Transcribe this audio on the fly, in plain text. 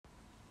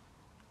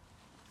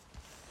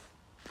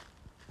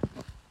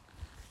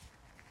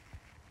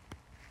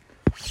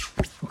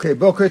Okay,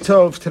 Boker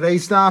Tov.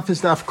 Today's daf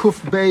is daf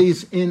Kuf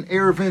Beis in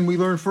Eruvin. We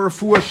learn for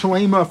Refuah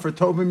Shlema for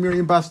Tovim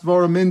Miriam Bas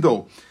Dvora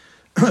Mindel.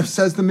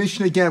 Says the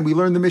Mishnah again. We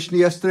learned the Mishnah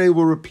yesterday.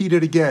 We'll repeat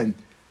it again.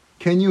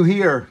 Can you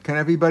hear? Can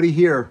everybody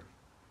hear?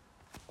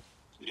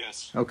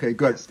 Yes. Okay,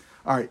 good. Yes.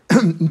 All right.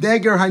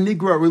 Dagger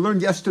Hanigra. We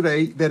learned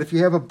yesterday that if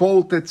you have a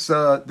bolt that's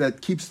that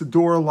keeps the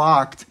door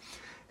locked,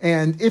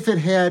 and if it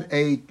had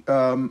a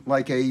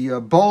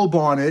bulb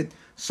on it,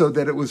 so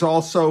that it was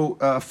also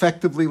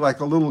effectively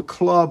like a little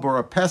club or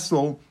a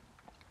pestle,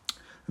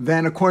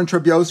 then according to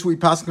Rabbi Yossi, we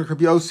pass on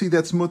Rabbi Yossi,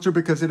 that's mutter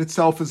because it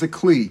itself is a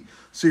kli.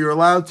 So you're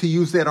allowed to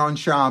use that on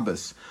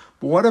Shabbos.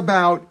 But what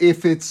about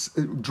if it's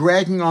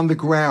dragging on the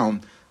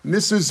ground? And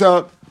this is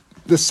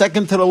the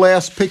second to the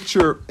last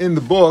picture in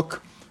the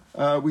book.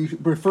 We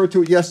referred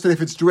to it yesterday.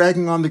 If it's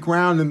dragging on the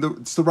ground, and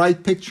it's the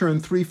right picture in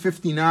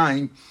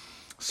 359.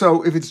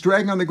 So if it's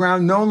dragging on the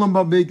ground, no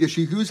lamba migdash,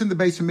 you use in the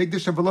base of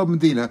migdash of Velo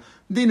Medina.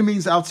 Medina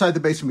means outside the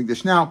base of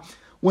migdash. Now,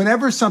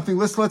 whenever something,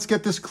 let's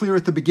get this clear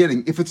at the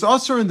beginning. If it's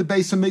also in the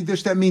base of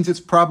migdash, that means it's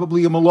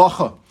probably a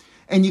malacha.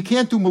 And you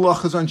can't do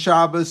malachas on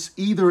Shabbos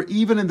either,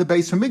 even in the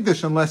base of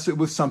migdash, unless it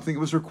was something that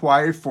was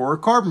required for a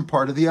carbon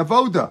part of the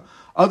avoda.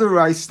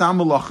 Otherwise, stam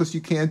malachas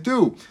you can't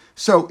do.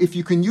 So if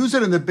you can use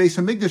it in the base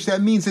of Mikdash,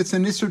 that means it's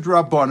an Isser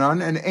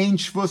D'Rabbanan and Ein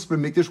Shvus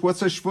b'Mikdash.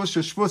 What's a Shvus? A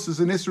Shvus is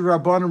an Isser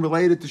D'Rabbanan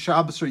related to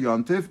Shabbos or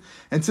Yontiv.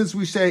 And since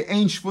we say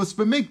Ein Shvus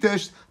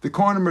b'Mikdash, the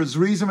Kornimers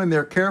reason and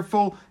they're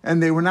careful,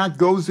 and they were not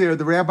gozer,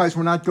 the rabbis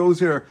were not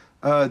gozer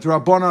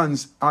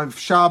D'Rabbanans of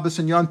Shabbos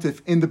and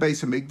Yontif in the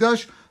base of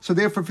Mikdash. So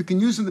therefore, if you can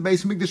use it in the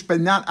base of Mikdash, but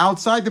not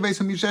outside the base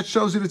of Mikdash, that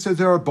shows it says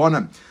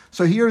D'Rabbanan.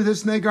 So here,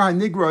 this Negar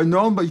HaNigra,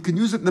 known, but you can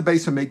use it in the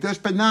base of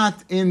Mikdash, but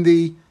not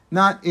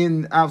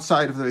in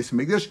outside of the base of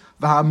Mikdash.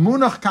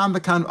 V'hamunach kan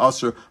v'kan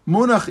aser.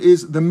 Munach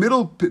is the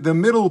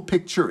middle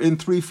picture in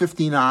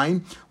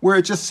 359, where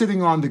it's just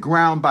sitting on the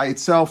ground by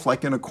itself,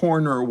 like in a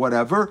corner or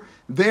whatever.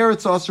 There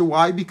it's aser.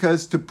 Why?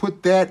 Because to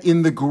put that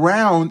in the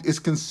ground is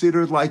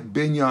considered like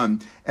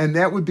binyan, and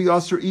that would be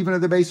aser even at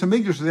the base of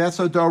Mikdash. So that's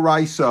a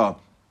daraisa.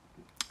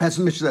 That's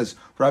what Mishnah says.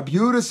 Rabbi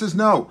Yehuda says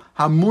no.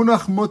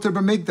 Hamunach muter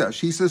b'mikdash.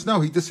 He says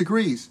no. He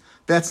disagrees.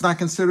 That's not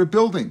considered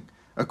building.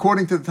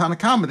 According to the Tanna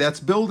Kama,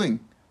 that's building.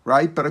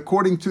 Right, but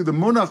according to the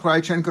Munach,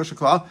 right, Shen Kosher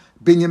Klal,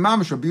 Binyan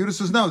Mamish. Rabbi Yehuda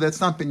says no, that's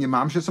not Binyan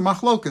Mamish. It's a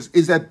machlokas.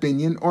 Is that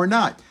Binyan or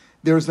not?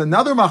 There's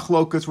another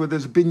machlokas where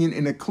there's Binyan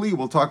in a kli.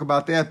 We'll talk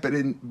about that. But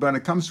when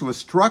it comes to a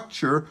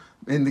structure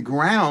in the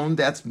ground,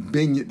 that's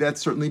Binyan.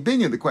 That's certainly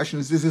Binyan. The question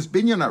is this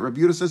Binyan or not?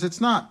 Rabbi Yehuda says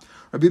it's not.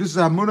 Rabbi Yehuda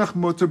says Hamunach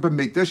muter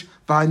b'mikdash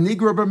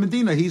v'hanigra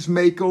b'Medina. He's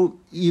makel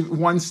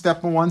one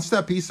step and one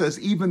step. He says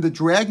even the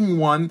dragging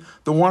one,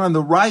 the one on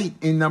the right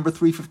in number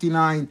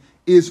 359,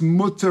 is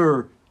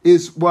muter.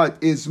 Is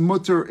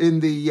mutter in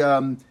the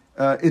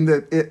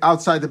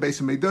outside the base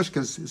of Mikdash,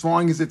 because as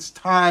long as it's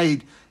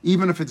tied,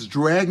 even if it's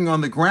dragging on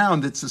the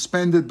ground, it's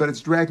suspended, but it's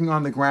dragging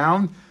on the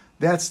ground,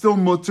 that's still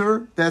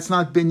mutter. That's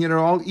not binyan at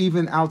all,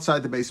 even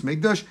outside the base of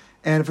Mikdash.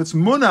 And if it's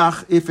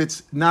munach, if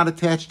it's not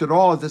attached at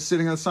all, if it's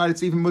sitting on the side,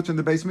 it's even mutter in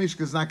the base of Mikdash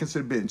because it's not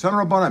considered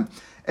binyan.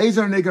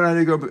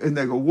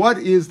 What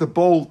is the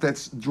bolt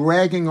that's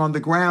dragging on the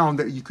ground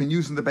that you can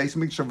use in the base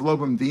of Mikdash of Lo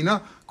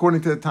B'Medina,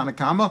 according to the Tanna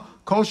Kama?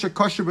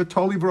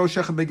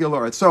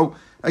 So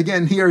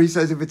again, here he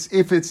says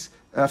if it's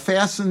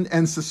fastened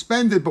and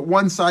suspended, but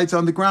one side's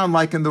on the ground,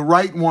 like in the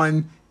right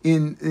one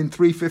in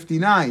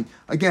 359.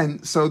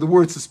 Again, so the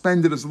word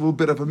suspended is a little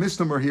bit of a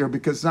misnomer here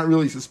because it's not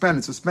really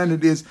suspended.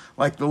 Suspended is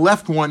like the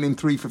left one in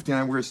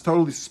 359, where it's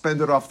totally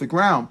suspended off the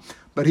ground.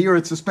 But here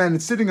it's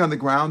suspended, sitting on the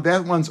ground.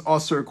 That one's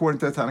also according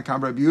to the Tanna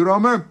Kama. Rabbi Yehuda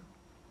Omer,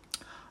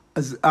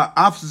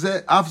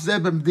 Afzeh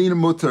b'Medina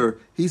muter.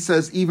 He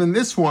says even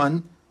this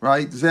one,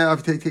 right?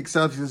 Ze'av takes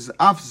out. He says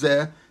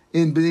Afzeh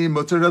in b'Medina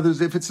muter. In other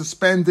words, if it's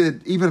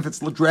suspended, even if it's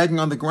dragging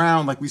on the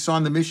ground, like we saw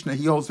in the Mishnah,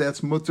 he holds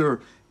that's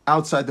muter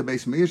outside the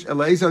base of Mikdash.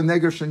 Elazar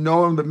neger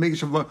shenoam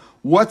b'Mikdash.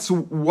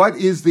 What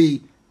is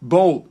the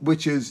bolt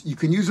which is you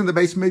can use in the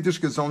base of Mikdash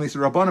because it's only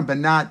Rabbanan, but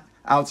not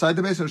outside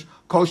the base of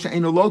kosher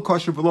ain't low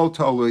kosher below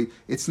totally.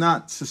 It's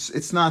not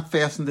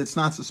fastened. It's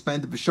not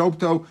suspended.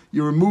 B'shopto,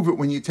 you remove it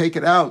when you take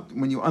it out.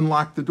 When you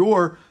unlock the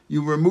door,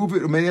 you remove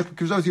it.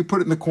 You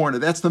put it in the corner.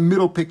 That's the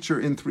middle picture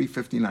in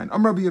 359.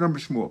 Rabbi Yehuda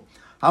Shmuel.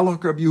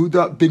 Halach Rabbi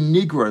Yehuda ben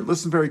Nigrar.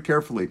 Listen very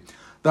carefully.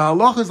 The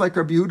halach is like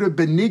Rabbi Yehuda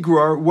ben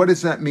Nigrar. What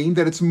does that mean?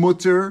 That it's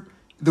mutter.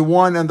 The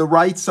one on the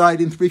right side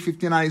in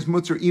 359 is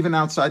mutter even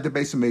outside the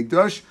base of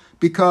Mikdash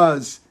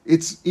because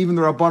it's even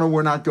the Rabbanan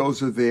were not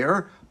gozer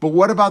there. But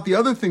what about the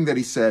other thing that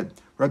he said?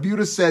 Rabbi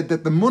Yehuda said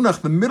that the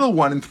munach, the middle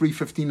one in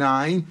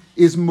 359,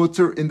 is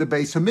mutter in the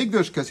base of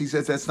Mikdash because he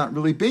says that's not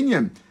really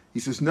binyan.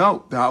 He says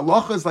no, the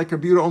halacha is like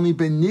Rabbi Yehuda only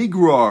ben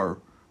nigrar,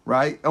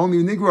 right?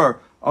 Only nigrar.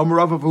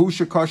 Rava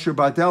v'husha kosher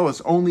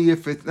badelis. Only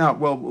if it now.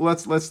 Well,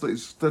 let's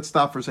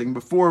stop for a second.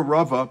 Before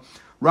Rava,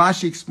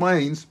 Rashi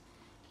explains.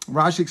 The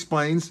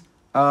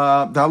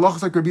halacha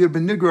is like Rabbi Yehuda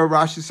ben nigrar.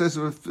 Rashi says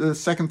the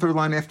second, third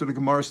line after the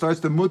Gemara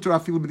starts the mutter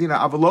afilu b'dina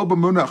avalo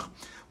b'munach.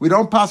 We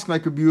don't pass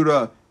like Rabbi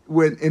Yehuda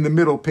when in the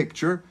middle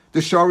picture.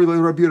 The Shari le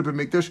Rabbi Yehuda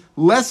b'Mikdash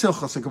less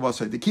hilchas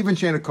hakavasai. The kivan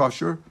shena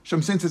kosher.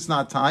 Since it's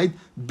not tied,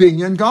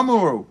 binyan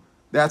gamuru.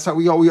 That's how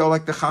we all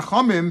like the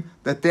Chachamim,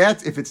 that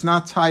if it's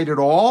not tied at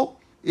all,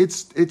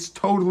 it's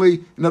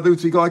totally, in other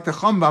words, we go like the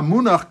Chamba,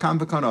 Munach kan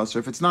v'kanos.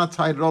 If it's not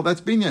tied at all,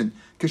 that's binyan.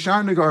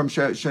 Kishar negarim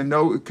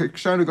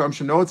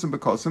shenotzim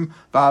bekosim,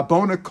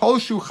 va'abona kol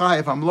shu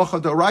chayev,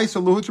 amlocha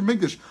d'oraisa luhutra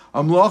migdash.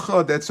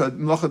 Amlocha, that's a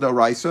mlocha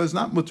d'oraisa, is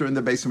not mutter in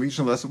the base of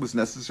Rishon unless it was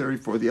necessary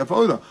for the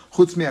avoda.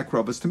 Chutz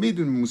me'akrobas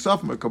tamidin,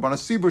 musafim, kabbanas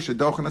sibur,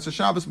 shedochen as a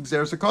Shabbos,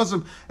 m'gzeres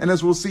hakosim. And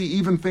as we'll see,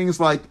 even things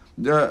like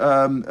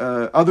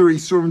other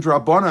isurim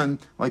drabanan,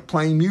 like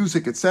playing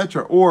music,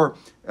 etc., or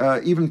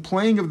even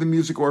playing of the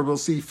music, or we'll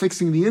see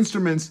fixing the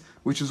instruments,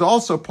 which is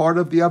also part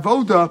of the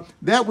avoda,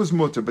 that was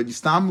mutter. But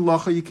yistam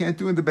malacha you can't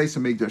do in the base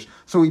of Mikdash.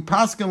 So we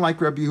paskin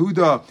like Rabbi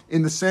Yehuda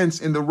in the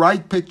sense, in the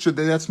right picture,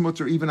 that's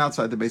mutter even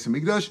outside the base of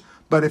Mikdash.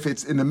 But if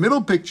it's in the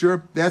middle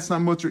picture, that's not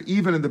mutter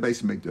even in the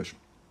base of Mikdash.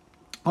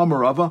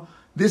 Amarava.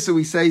 This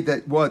we say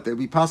that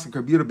we paskin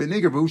Rabbi Yehuda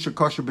beniger v'usha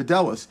kosher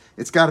bedelis.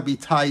 It's got to be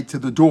tied to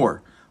the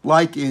door.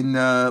 Like in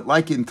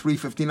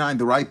 359,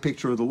 the right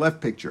picture or the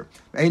left picture.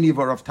 Any of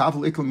Rav Tava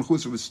Ikl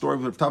Mechusa was a story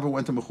of Rav Tava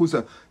went to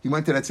Mechusa. He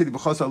went to that city. He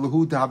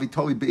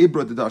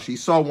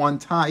saw one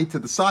tied to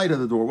the side of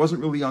the door. It wasn't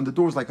really on the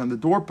door. It was like on the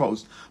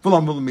doorpost. He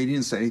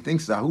didn't say anything.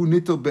 That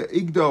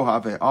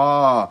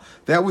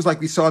was like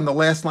we saw in the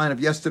last line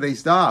of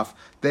yesterday's daf.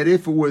 That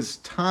if it was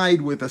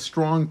tied with a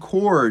strong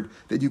cord,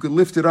 that you could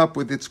lift it up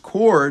with its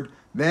cord.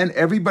 Then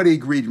everybody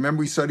agreed.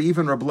 Remember, we said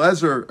even Reb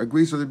Lezer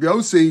agrees with Reb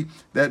Yossi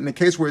that in the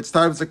case where it's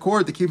tied with a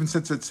cord, the kivan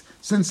since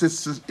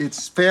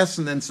it's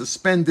fastened and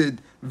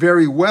suspended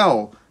very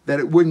well, that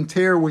it wouldn't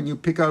tear when you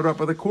pick it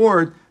up with a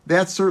cord.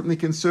 That's certainly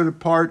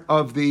considered part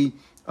of the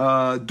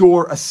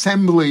door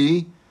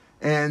assembly,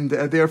 and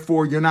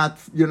therefore you're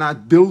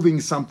not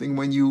building something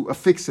when you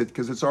affix it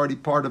because it's already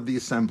part of the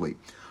assembly.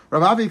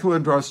 Rav Avi,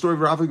 in our story,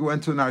 Rav Avi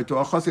went to Narito.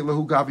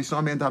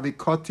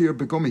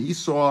 He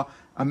saw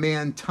a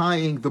man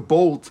tying the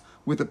bolt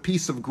with a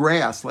piece of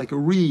grass, like a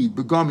reed,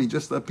 begumi,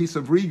 just a piece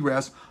of reed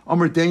grass.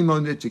 Amar dein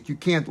lo nitzik. You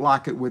can't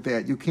lock it with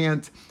that. You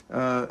can't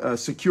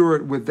secure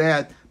it with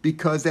that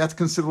because that's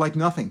considered like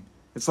nothing.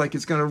 It's like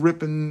it's going to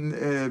rip,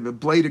 and a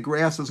blade of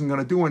grass isn't going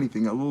to do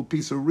anything. A little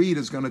piece of reed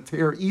is going to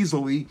tear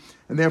easily,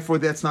 and therefore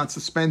that's not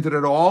suspended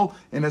at all.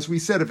 And as we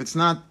said, if it's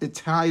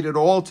tied at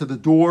all to the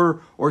door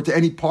or to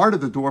any part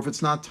of the door, if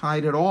it's not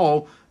tied at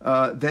all,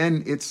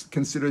 then it's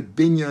considered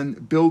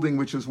binyan, building,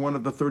 which is one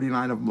of the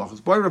 39 of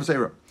Malachos. Boy, Rav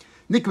Zera,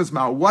 Nikmas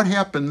Mao, what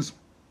happens?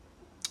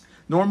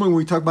 Normally, when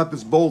we talk about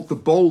this bolt, the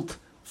bolt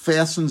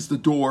fastens the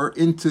door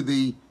into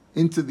the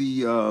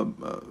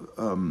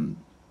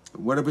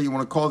whatever you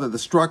want to call it, the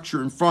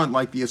structure in front,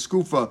 like the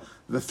eskufa,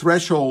 the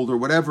threshold, or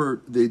whatever,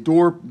 the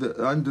door,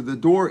 under the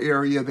door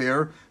area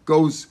there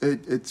goes,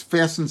 it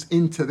fastens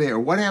into there.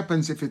 What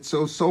happens if it's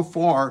so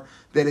far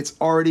that it's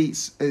already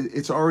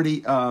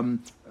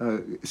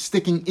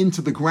sticking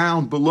into the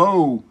ground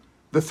below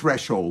the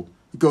threshold?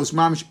 It goes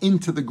mamish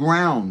into the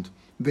ground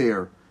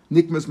there.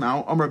 Nikmas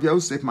Mao, Amar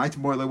Yosef,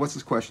 what's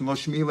his question? Lo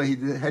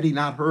Shmila, had he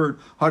not heard,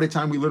 the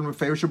time we learned with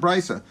Feirish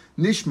Braisa.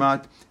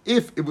 Nishmat,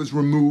 if it was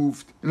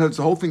removed, in other words,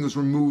 the whole thing was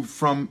removed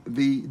from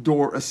the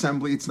door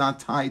assembly, it's not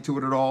tied to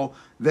it at all,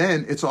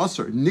 then it's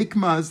also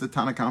Nikmas, the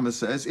Tanna Kama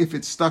says, if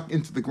it's stuck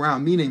into the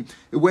ground, meaning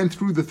it went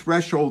through the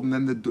threshold and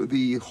then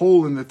the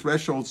hole in the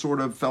threshold sort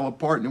of fell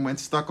apart and it went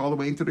stuck all the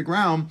way into the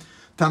ground.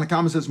 Tanna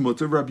Kama says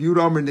mutter. Rabbi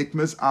Yehuda Amar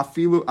Nikmas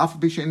afilu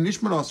afabishen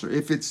nishmat aser.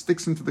 If it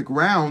sticks into the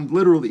ground,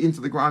 literally into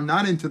the ground,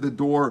 not into the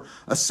door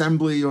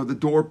assembly or the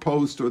door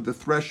post or the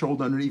threshold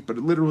underneath, but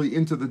literally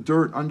into the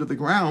dirt under the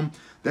ground,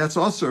 that's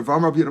aser.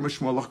 Vam Rabbi Yehuda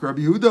Mishmolach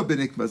Rabbi Yehuda ben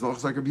Nikmas.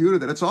 Like Rabbi Yehuda,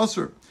 that it's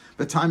aser.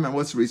 The time,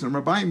 what's the reason?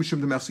 Rabbi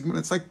Mishum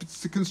Demesik. It's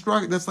to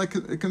construct. That's like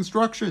a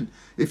construction.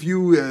 If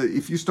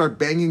you start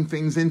banging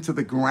things into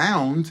the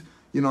ground,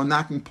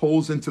 knocking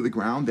poles into the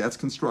ground, that's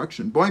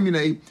construction. Boy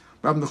minei.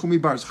 What happens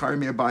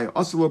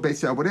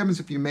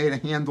if you made a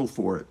handle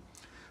for it?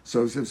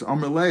 So it says,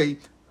 Amalei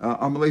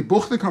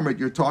Buchnakamrit,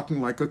 you're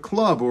talking like a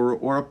club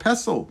or a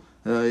pestle.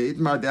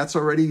 That's a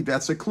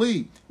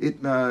kli.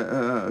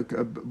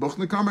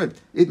 Buchnakamrit.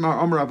 Itmar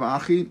Amrav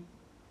Achi.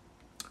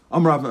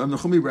 Amrav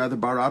Nechumi rather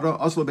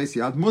Barada, Oslo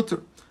Besiad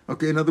Mutter.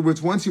 Okay, in other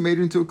words, once you made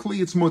it into a kli,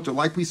 it's mutter.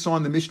 Like we saw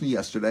in the Mishnah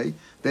yesterday,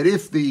 that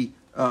if the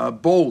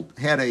bolt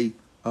had a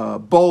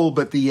bulb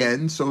at the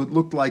end, so it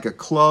looked like a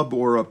club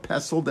or a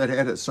pestle that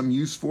had some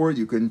use for it.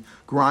 You can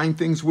grind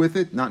things with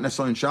it, not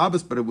necessarily in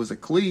Shabbos, but it was a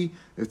kli.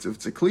 If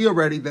it's a kli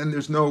already, then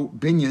there's no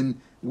binyan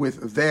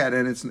with that,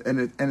 and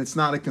it's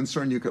not a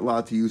concern you're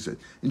allowed to use it.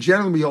 In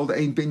general, we hold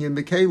ain't binyan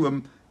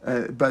mekalim,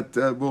 but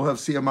we'll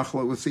see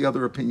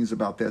other opinions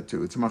about that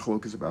too. It's a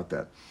machlokas about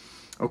that.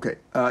 Okay,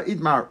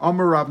 Idmar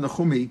Amar Rav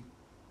Nechumi.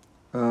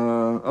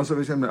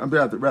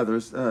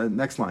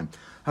 Next line.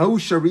 There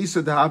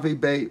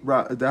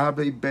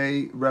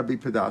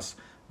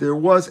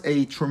was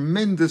a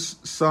tremendous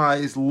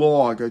sized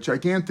log, a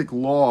gigantic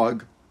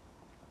log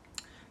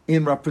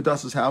in Rav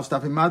Pedas's house.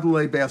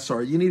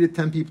 You needed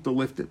 10 people to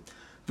lift it.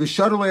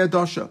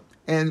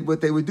 And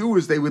what they would do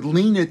is they would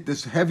lean it,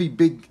 this heavy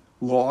big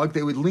log,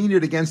 they would lean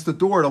it against the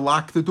door to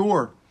lock the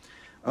door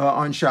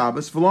on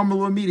Shabbos. He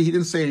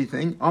didn't say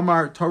anything.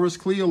 Amar Taurus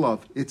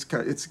Kliyalov.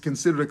 It's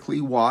considered a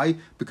Kli. Why?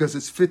 Because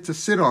it's fit to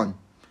sit on.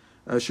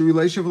 It's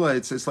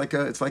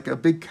like a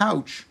big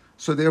couch.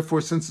 So therefore,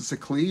 since it's a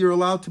Kli, you're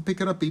allowed to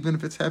pick it up even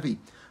if it's heavy.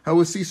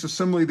 So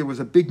similarly, there was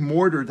a big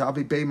mortar,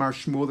 Davi Beimar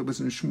Shmuel, that was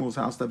in Shmuel's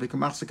house, Davi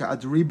Kamachsika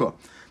Adriba,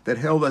 that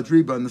held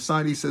Adriba. And the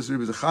side he says it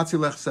was a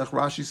Chatzilech Sech.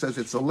 Rashi says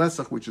it's a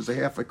Lesach, which is a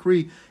half a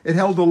Kri. It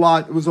held a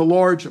lot. It was a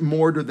large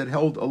mortar that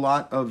held a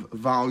lot of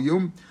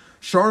volume.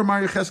 Shar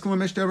Mar Yecheskel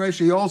Mishta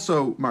he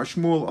also, Mar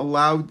Shmuel,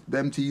 allowed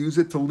them to use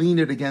it to lean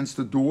it against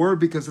the door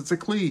because it's a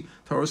Kli,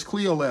 Torah's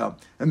Kli allowed.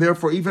 And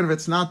therefore, even if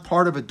it's not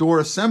part of a door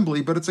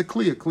assembly, but it's a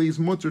Kli is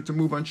mutter to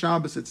move on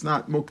Shabbos, it's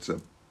not muktzah.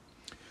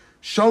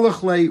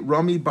 Shalach le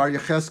Rami bar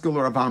Yecheskel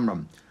or Rav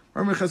Amram.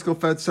 Rami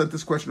Yecheskel sent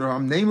this question to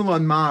Ram.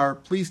 Neimelan Mar,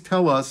 please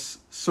tell us,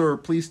 sir,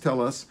 please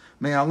tell us,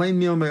 Me'alein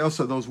mil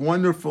me'osa, those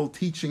wonderful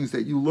teachings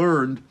that you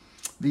learned,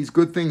 these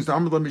good things,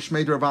 Amrla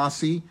Mishmei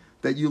Ravasi,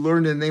 that you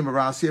learned in the name of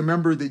Rasi.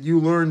 Remember that you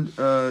learned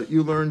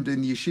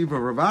in Yeshiva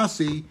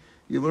Ravasi,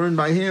 you learned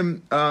by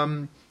him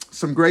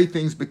some great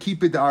things,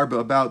 Bekipid Arba,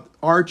 about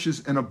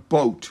arches and a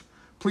boat.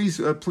 Please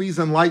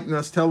enlighten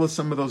us, tell us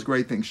some of those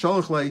great things.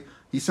 Shalach le,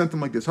 he sent them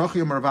like this,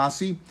 Hachiyam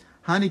Ravasi,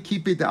 Hani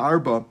Kipid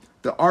Arba,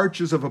 the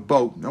arches of a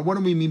boat. Now, what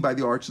do we mean by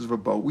the arches of a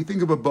boat? We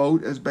think of a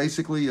boat as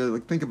basically,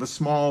 think of a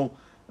small,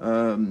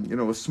 a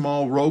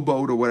small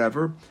rowboat or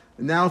whatever.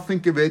 And now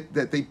think of it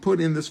that they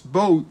put in this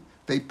boat,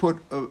 they put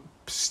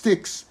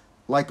sticks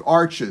like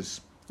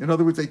arches. In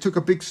other words, they took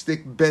a big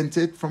stick, bent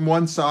it from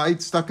one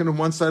side, stuck it on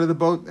one side of the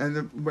boat, and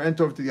then went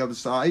over to the other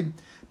side,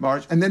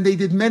 and then they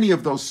did many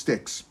of those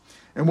sticks.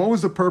 And what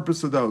was the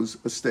purpose of those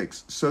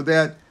sticks? So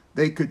that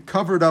they could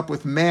cover it up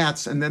with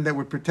mats, and then they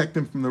would protect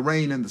them from the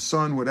rain and the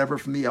sun, whatever,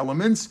 from the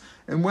elements.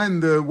 And when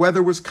the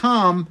weather was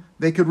calm,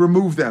 they could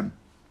remove them.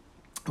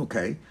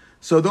 Okay,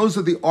 so those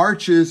are the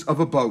arches of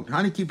a boat.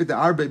 I think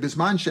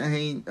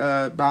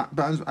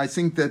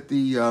that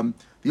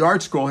the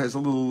Art Scroll has a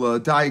little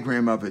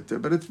diagram of it,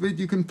 but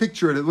you can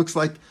picture it. It looks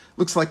like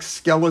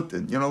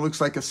skeleton,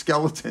 looks like a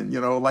skeleton,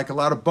 like a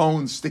lot of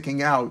bones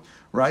sticking out,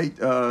 right?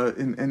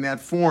 In that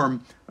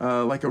form,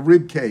 like a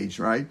rib cage,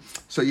 right?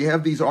 So you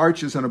have these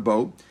arches in a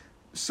boat.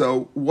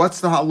 So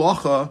what's the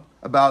halacha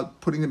about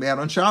putting the mat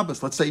on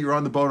Shabbos? Let's say you're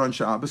on the boat on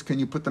Shabbos. Can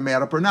you put the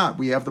mat up or not?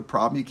 We have the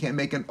problem. You can't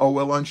make an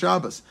OL on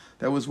Shabbos.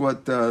 That was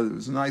what there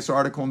was a nice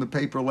article in the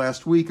paper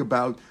last week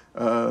about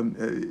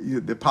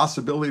the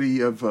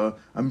possibility of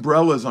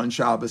umbrellas on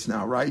Shabbos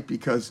now, right?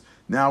 Because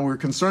now we're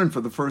concerned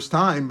for the first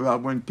time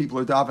about when people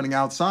are davening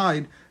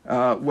outside,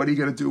 what are you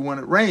going to do when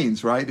it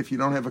rains, right? If you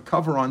don't have a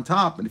cover on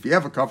top, and if you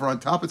have a cover on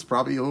top, it's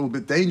probably a little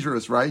bit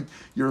dangerous, right?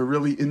 You're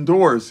really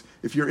indoors.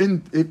 If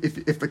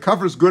if the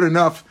cover's good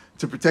enough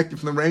to protect you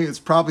from the rain, it's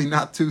probably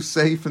not too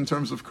safe in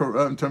terms of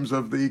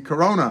the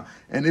corona.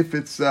 And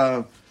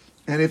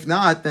if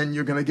not, then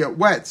you're going to get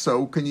wet.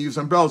 So can you use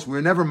umbrellas?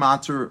 We're never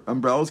matzah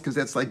umbrellas because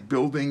that's like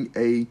building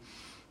an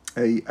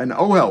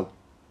ohel,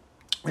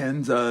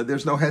 and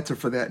there's no heter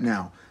for that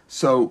now.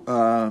 So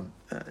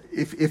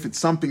if it's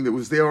something that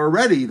was there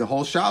already, the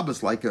whole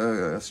Shabbos, like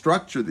a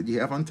structure that you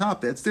have on top,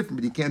 that's different.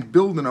 But you can't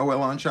build an ohel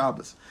on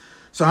Shabbos.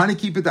 So how do you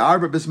keep it the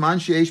arba bisman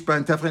sheish ba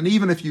and tefra? And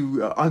even if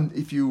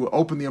you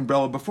open the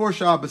umbrella before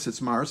Shabbos,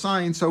 it's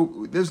marasayin.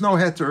 So there's no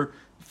heter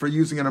for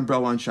using an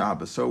umbrella on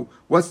Shabbos. So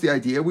what's the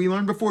idea? We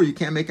learned before you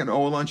can't make an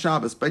ohel on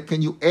Shabbos, but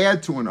can you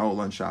add to an ohel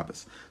on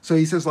Shabbos? So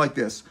he says like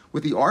this: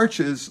 with the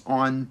arches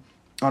on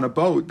a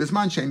boat,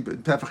 bisman shein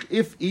tefach.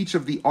 If each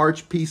of the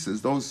arch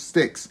pieces, those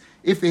sticks,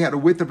 if they had a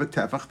width of a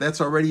tefach, that's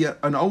already an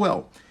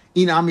ohel.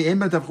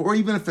 Or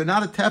even if they're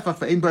not a tefach,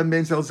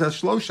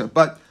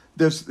 but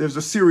there's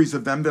a series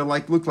of them. They're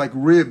look like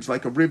ribs,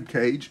 like a rib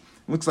cage.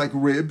 It looks like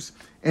ribs.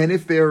 And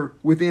if they're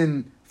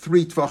within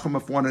 3 tvachim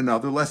of one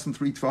another, less than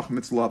 3 tvachim,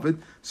 it's loved.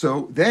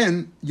 So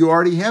then you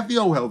already have the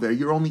ohel there.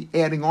 You're only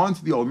adding on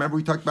to the ohel. Remember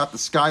we talked about the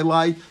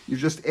skylight? You're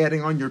just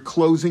adding on, you're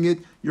closing it.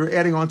 You're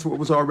adding on to what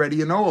was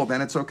already an ohel. Then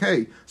it's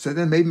okay. So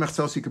then maybe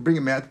mechsel, you could bring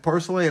a mat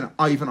porcelain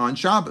even on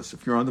Shabbos,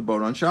 if you're on the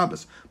boat on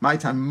Shabbos. My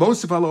time,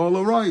 most of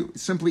ohel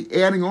simply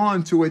adding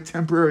on to a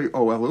temporary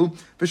ohelu,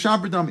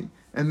 v'shabra dummy.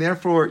 And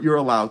therefore you're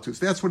allowed to.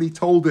 So that's what he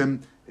told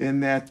him in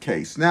that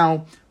case.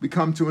 Now we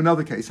come to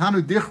another case.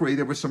 Hanu Dichri,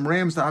 there were some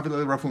rams.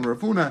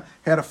 Rafuna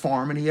had a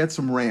farm and he had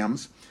some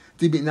rams.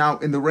 Now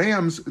in the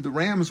rams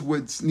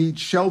would need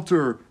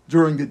shelter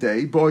during the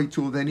day. Boy,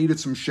 too, they needed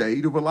some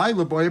shade.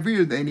 Ubalayla, boy,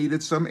 they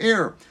needed some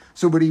air.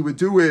 So what he would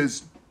do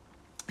is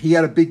he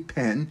had a big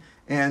pen,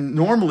 and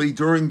normally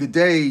during the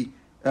day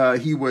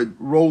he would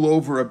roll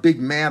over a big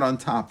mat on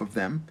top of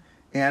them,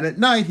 and at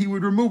night he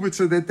would remove it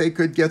so that they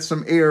could get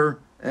some air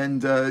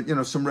and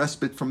some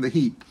respite from the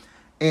heat.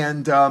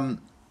 And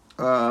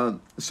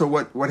so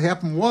what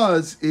happened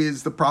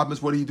is the problem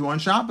is, what do you do on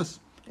Shabbos?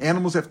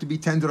 Animals have to be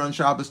tended on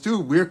Shabbos too.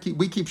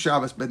 We keep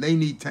Shabbos, but they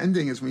need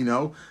tending, as we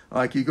know.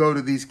 Like you go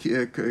to these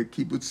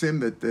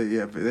kibbutzim that they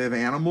have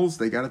animals,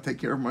 they got to take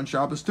care of them on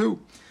Shabbos too.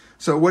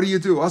 So what do you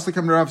do? Also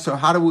come to Rav. So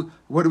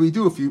what do we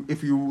do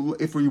if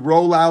we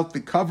roll out the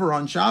cover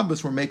on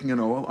Shabbos? We're making an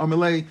oil.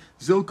 Amalei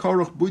zil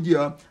koruch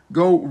budya.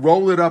 Go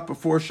roll it up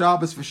before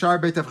Shabbos.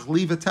 V'shar beitefach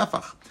leave a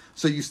tefach.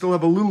 So you still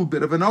have a little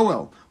bit of an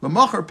oil.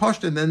 L'machar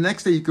pashta. And then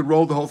next day you could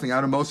roll the whole thing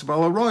out of Moshe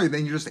Balaroy.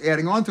 Then you're just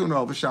adding on to an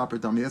oil v'shaper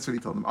dummy. That's what he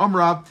told them.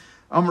 Amrav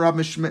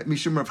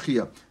mishum Rav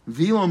Chia.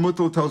 Vilo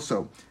mutal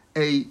toso.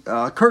 A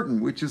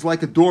curtain, which is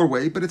like a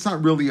doorway, but it's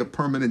not really a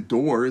permanent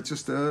door. It's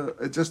just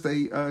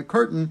a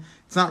curtain.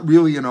 It's not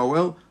really an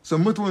oil. So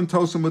mutal and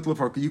tosa mutal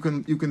farka.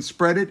 You can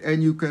spread it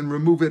and you can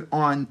remove it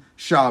on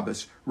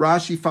Shabbos.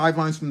 Rashi 5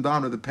 lines from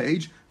down of the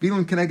page.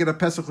 Vilun keneged a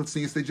pesach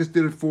l'tznius. They just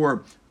did it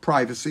for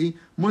privacy.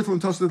 Mutal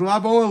and tosa de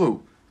lav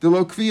oilu.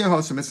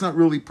 It's not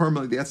really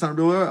permanently. That's not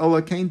really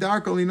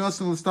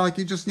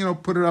you just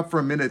put it up for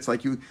a minute. It's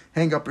like you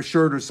hang up a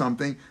shirt or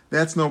something.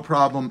 That's no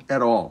problem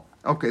at all.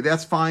 Okay,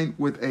 that's fine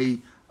with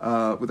a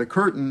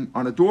curtain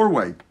on a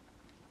doorway.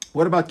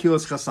 What about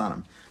kilas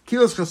chasanim?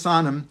 Kilas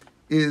chasanim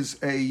is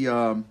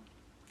a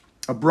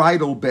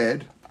bridal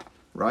bed,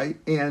 right?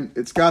 And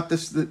it's got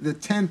the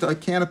tent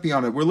canopy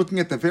on it. We're looking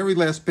at the very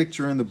last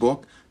picture in the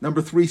book,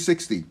 number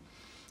 360.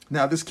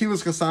 Now, this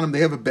kilas chasanim, they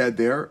have a bed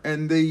there,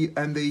 and they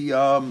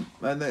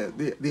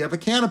have a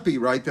canopy,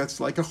 right? That's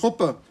like a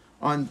chuppah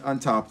on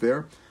top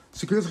there.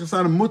 So you're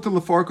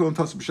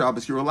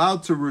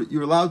allowed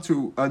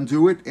to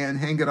undo it and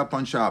hang it up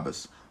on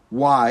Shabbos.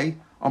 Why?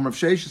 That's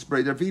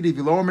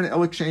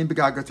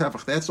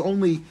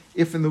only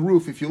if in the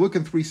roof. If you look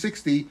in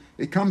 360,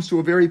 it comes to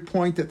a very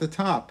point at the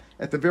top.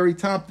 At the very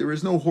top, there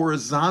is no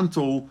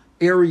horizontal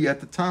area at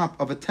the top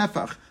of a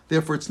tefach.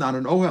 Therefore, it's not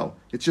an ohel.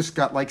 It's just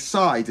got like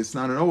sides. It's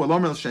not an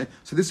ohel.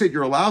 So this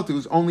you're allowed to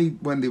is only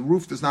when the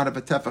roof does not have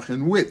a tefach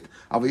in width.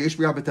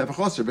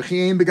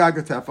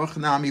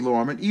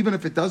 Even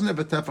if it doesn't have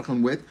a tefach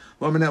in width,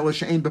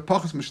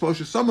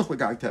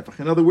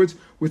 in other words,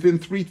 within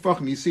 3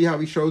 tefachim, you see how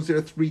he shows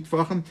there 3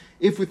 tefachim?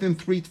 If within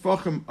 3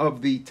 tefachim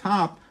of the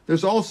top,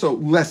 there's also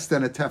less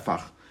than a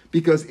tefach.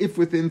 Because if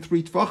within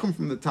 3 tefachim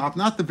from the top,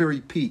 not the very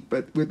peak,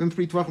 but within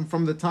 3 tefachim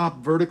from the top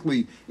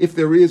vertically, if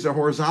there is a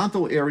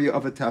horizontal area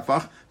of a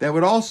tefach, that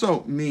would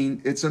also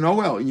mean it's an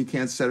OL, and you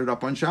can't set it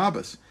up on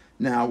Shabbos.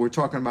 Now, we're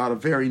talking about a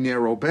very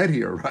narrow bed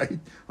here, right?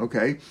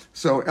 Okay,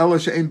 so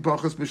notice, if within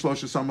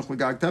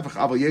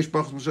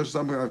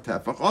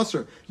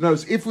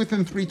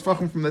 3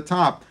 tefachim from the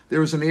top,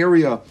 there is an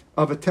area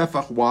of a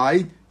tefach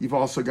wide, you've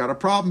also got a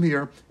problem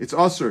here. It's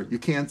usher. You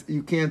can't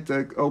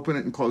open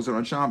it and close it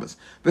on Shabbos.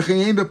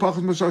 Even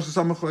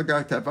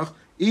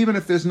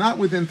if there's not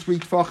within 3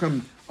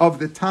 tefachim of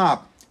the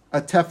top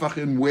a tefach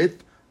in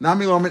width,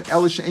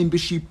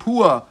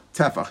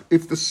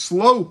 if the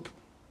slope.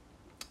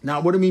 Now,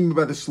 what do you mean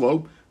by the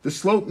slope? The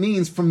slope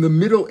means from the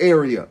middle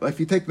area. If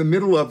you take the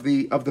middle of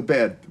the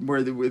bed, where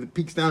it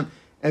peaks down,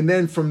 and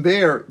then from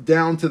there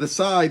down to the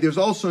side, there's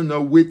also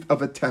no width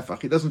of a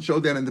tefach. He doesn't show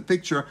that in the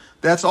picture.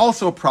 That's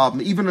also a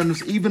problem. Even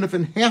if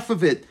in half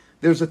of it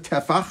there's a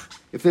tefach,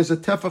 if there's a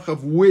tefach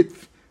of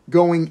width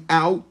going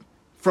out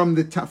from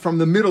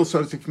the middle,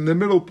 so to speak, from the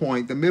middle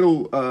point, the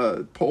middle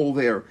pole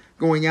there,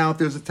 going out,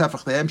 there's a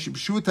tefach.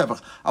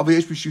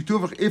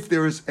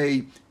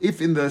 If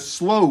in the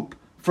slope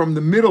from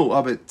the middle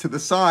of it to the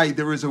side,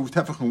 there is a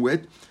tefach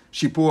width.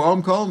 Shipur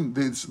omkol,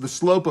 the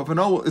slope of an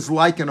OL is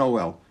like an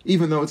OL,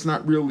 even though it's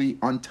not really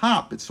on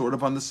top, it's sort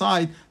of on the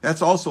side. That's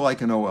also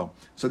like an OL.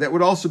 So that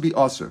would also be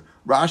usher.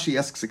 Rashi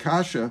asks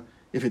Akasha,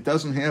 if it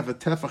doesn't have a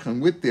tefach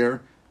and width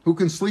there, who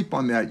can sleep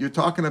on that? You're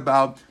talking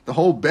about the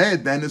whole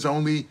bed then is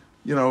only,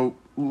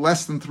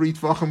 less than 3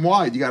 tefachim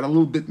wide. You got a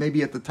little bit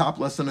maybe at the top,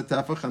 less than a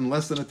tefach, and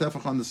less than a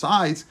tefach on the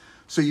sides.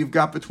 So you've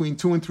got between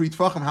 2 and 3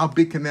 tefachim. How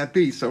big can that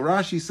be? So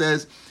Rashi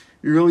says,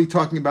 you're really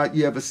talking about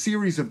you have a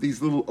series of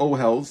these little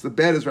ohels. The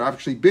bed is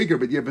actually bigger,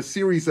 but you have a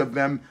series of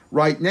them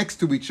right next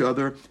to each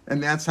other,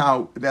 and that's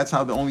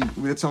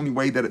the only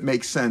way that it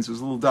makes sense. There's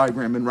a little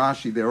diagram in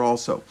Rashi there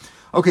also.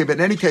 Okay, but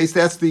in any case,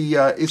 that's the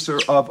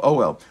Isser of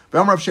ohel.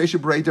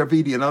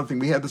 Another thing,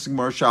 we had this in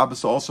Gemara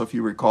Shabbos also, if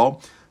you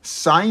recall.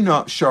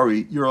 Saina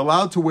Shari, you're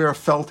allowed to wear a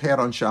felt hat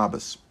on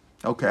Shabbos.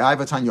 Okay, I have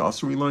a Tanya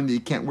also. We learned that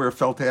you can't wear a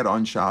felt hat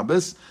on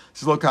Shabbos.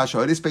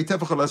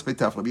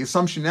 The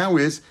assumption now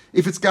is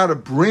if it's got a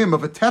brim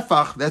of a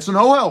tefach, that's an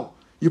OL.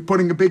 You're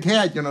putting a big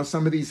hat.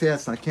 Some of these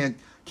hats, I can't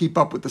keep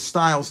up with the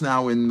styles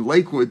now in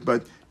Lakewood,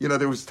 but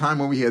there was a time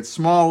when we had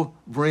small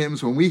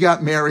brims. When we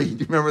got married,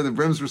 you remember the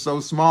brims were so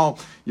small,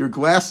 your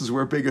glasses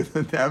were bigger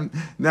than them.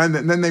 And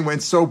then they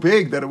went so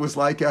big that it was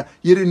like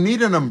you didn't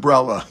need an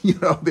umbrella.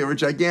 They were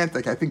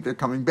gigantic. I think they're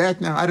coming back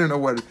now. I don't know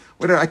what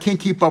I can't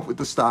keep up with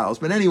the styles.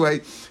 But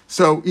anyway,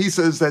 so he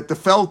says that the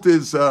felt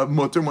is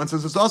mutter. One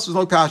says it's also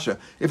lokasha.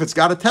 If it's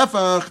got a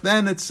tefach,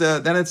 then it's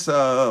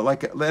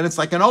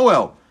like an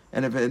OL.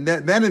 And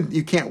then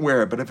you can't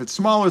wear it, but if it's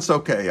smaller, it's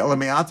okay.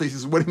 He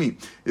says, "What do you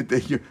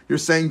mean? You're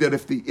saying that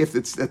if the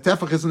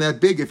tefach isn't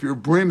that big, if your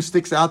brim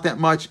sticks out that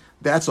much,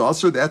 that's an OL.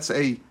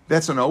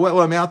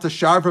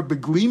 Sharva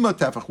beglima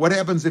tefach. What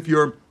happens if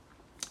your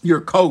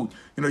your coat.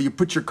 You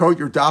put your coat,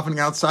 you're davening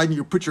outside, and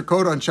you put your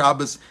coat on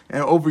Shabbos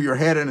and over your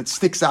head, and it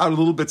sticks out a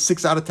little bit,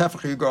 sticks out of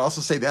tefach. You could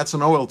also say that's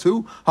an oil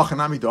too.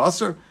 Hachanami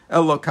d'aser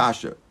el lo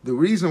kasha. The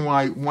reason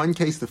why one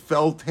case the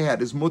felt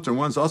hat is mutter and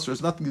one's aser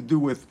has nothing to do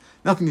with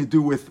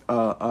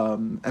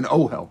an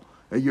ohel.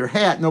 Your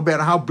hat, no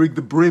matter how big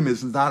the brim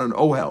is not an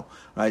ohel,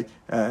 right?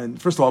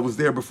 And first of all, it was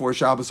there before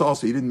Shabbos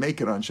also. You didn't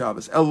make it on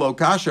Shabbos. El lo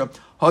kasha,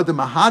 hada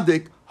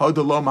mahadik, hada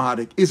lo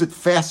mahadik. Is it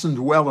fastened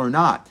well or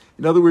not?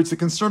 In other words, the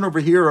concern over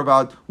here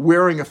about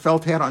wearing a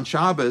felt hat on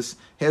Shabbos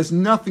has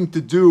nothing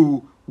to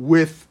do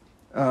with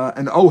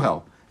an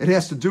ohel. It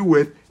has to do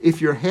with if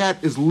your hat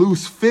is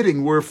loose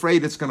fitting, we're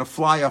afraid it's going to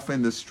fly off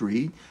in the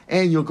street,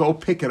 and you'll go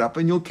pick it up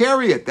and you'll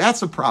carry it.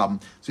 That's a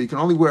problem. So you can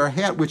only wear a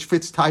hat which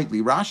fits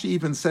tightly. Rashi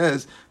even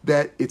says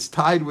that it's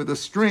tied with a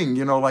string,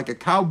 like a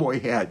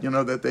cowboy hat,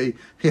 that they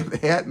have the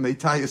hat and they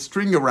tie a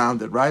string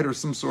around it, right? Or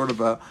some sort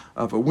of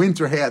a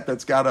winter hat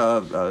that's got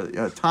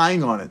a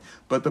tying on it.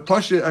 But the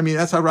pasha,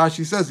 that's how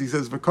Rashi says. He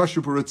says,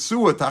 "V'kosher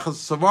b'ritzua tachas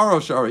savaro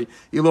shari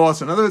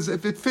ilos." In other words,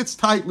 if it fits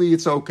tightly,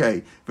 it's okay.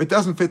 If it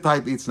doesn't fit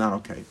tightly, it's not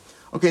okay.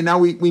 Okay, now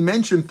we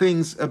mentioned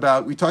things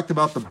we talked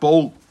about the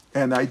bolt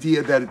and the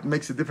idea that it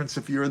makes a difference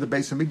if you're in the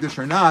base of Mikdash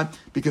or not,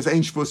 because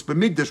Ein Shvus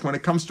b'Mikdash, when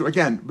it comes to,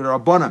 again,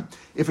 b'Rabbanan,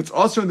 if it's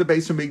also in the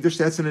base of Mikdash,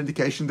 that's an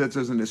indication that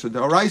there's an Isser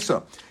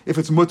D'Oraisa. If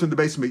it's Mut in the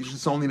base of Mikdash,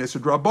 it's only an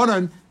Isser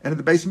D'Rabbanan, and in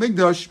the base of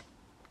Mikdash,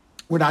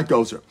 we're not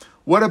gozer.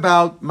 What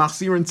about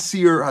Machzir and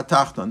Tzir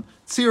HaTachton?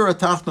 Tzir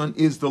HaTachton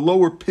is the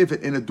lower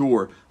pivot in a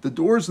door. The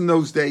doors in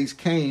those days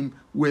came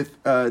with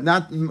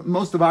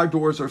most of our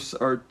doors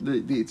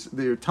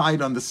they're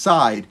tied on the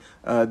side.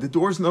 The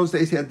doors in those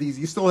days had these.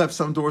 You still have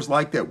some doors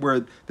like that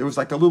where there was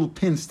like a little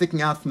pin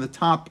sticking out from the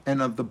top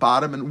and of the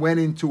bottom and went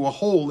into a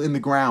hole in the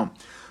ground.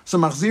 So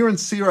Machzir and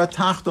Tzir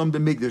HaTachton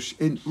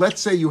b'Mikdash.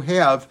 Let's say you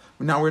have.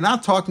 Now we're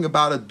not talking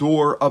about a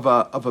door of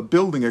a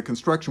building, a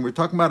construction. We're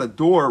talking about a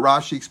door.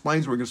 Rashi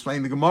explains. We're going to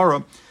explain the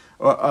Gemara.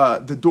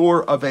 The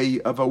door of a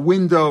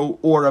window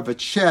or of a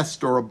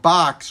chest or a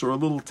box or a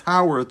little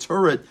tower, a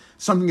turret,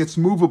 something that's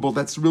movable.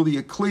 That's really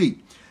a kli.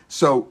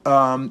 So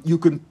you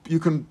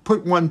can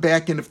put one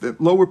back in if the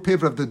lower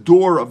pivot of the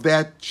door of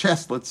that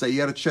chest. Let's say you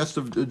had a chest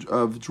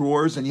of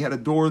drawers and you had a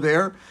door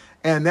there,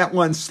 and that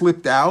one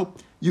slipped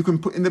out. You can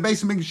put in the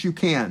base of English. You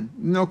can,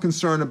 no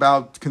concern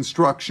about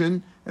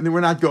construction, and then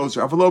we're not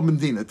gozer. Avalo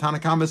Mendina.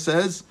 Tanakama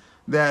says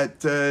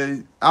that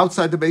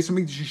outside the base of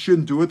English you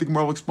shouldn't do it. The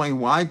Gemara will explain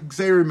why.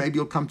 Xer, maybe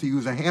you'll come to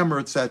use a hammer,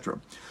 etc.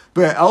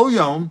 But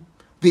Elyon,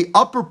 the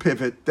upper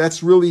pivot, that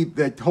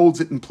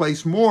holds it in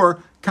place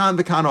more. Kan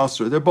the kan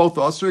osir. They're both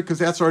osir because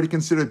that's already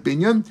considered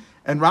binyan.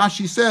 And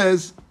Rashi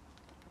says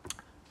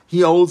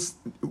he holds.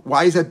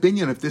 Why is that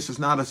binyan if this is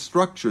not a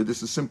structure?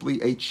 This is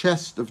simply a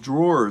chest of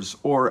drawers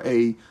or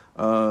a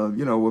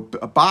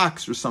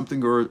box or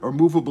something or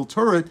movable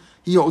turret.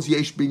 He holds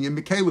yesh binyan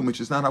mekalim,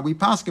 which is not how we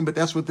paskin, but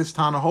that's what this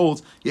Tana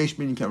holds. Yesh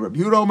binyan mekalim. Rabbi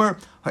Yehuda Omer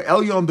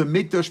ha'elyon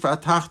b'mikdash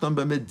v'atachton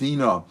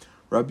b'medina.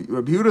 Rabbi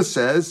Yehuda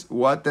says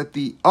that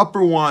the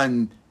upper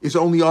one is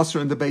only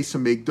asur in the base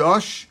of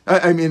Mikdash.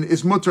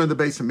 Is mutter in the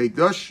base of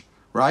Mikdash,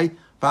 right?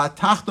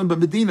 V'atachton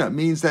b'medina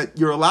means that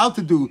you're allowed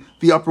to do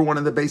the upper one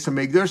in the base of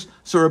Mikdash.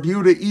 So Rabbi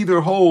Yehuda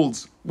either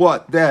holds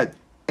that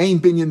ein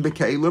binyan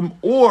mekalim,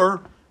 or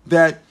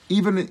that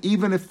even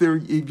if they're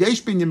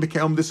yesh binyan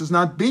mekalim, this is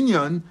not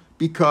binyan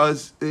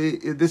because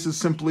this is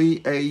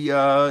simply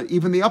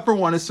even the upper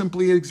one is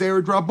simply a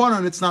gzeira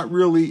drabanan. It's not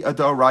really a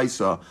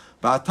daraisa.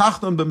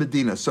 V'atachton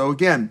b'medina. So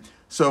again,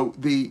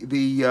 the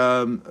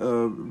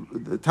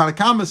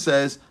Tanakama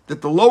says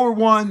that the lower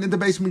one in the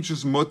base mikdash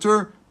is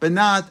mutter, but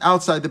not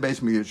outside the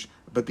base mikdash.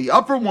 But the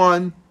upper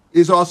one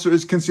is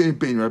considered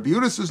binyan. Rabbi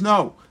Yehuda says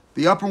no.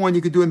 The upper one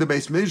you could do in the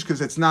base mikdash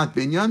because it's not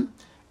binyan.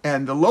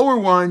 And the lower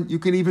one you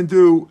can even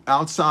do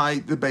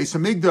outside the base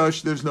of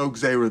Migdash. There's no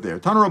gzeira there.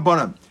 Tana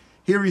Rabbanan.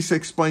 Here he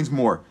explains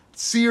more.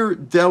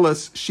 Tzir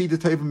delas shita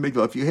teva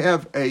migdal. If you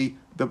have the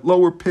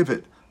lower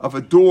pivot of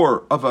a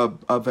door of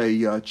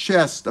a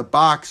chest, a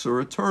box,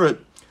 or a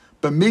turret,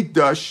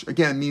 b'migdash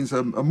again means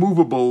a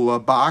movable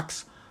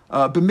box.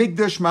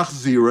 B'migdash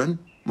machzirin,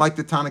 like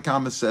the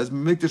Tanakama says,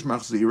 b'migdash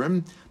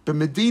machzirin.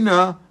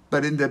 B'medina.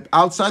 But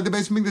outside the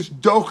base of Mikdash,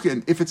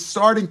 dochin, if it's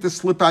starting to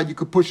slip out, you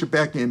could push it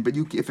back in. But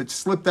if it's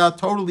slipped out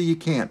totally, you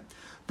can't.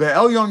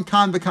 Ve'elyon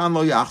kan v'kan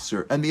lo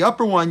yachzer. And the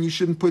upper one, you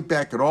shouldn't put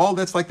back at all.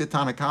 That's like the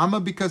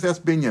Tanakama, because that's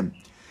binyan.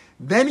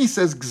 Then he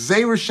says,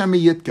 gzeira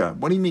shemiyitka.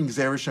 What do you mean,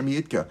 gzeira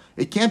shemiyitka?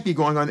 It can't be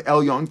going on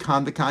elyon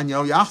kan v'kan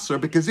lo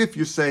yachzer, because if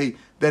you say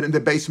that in the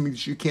base of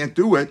Mikdash you can't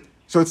do it,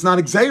 so it's not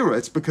a gzeira,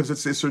 it's because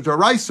it's Isser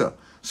D'Oraisa.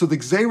 So the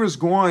gzeira is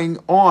going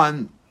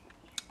on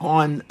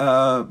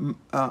the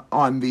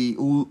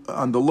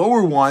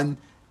lower one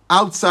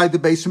outside the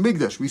base of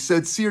Migdash. We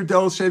said Sir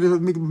Del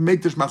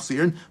Migdash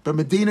Machzirin, but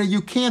Medina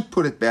you can't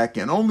put it back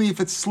in. Only if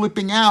it's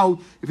slipping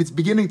out, if it's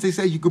beginning to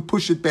say you could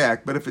push it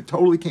back. But if it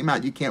totally came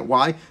out, you can't.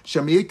 Why?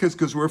 Shemiyikas,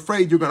 because we're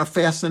afraid you're going to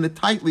fasten it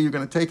tightly. You're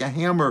going to take a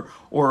hammer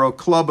or a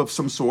club of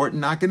some sort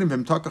and knock it in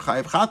him. So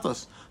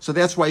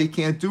that's why you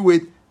can't do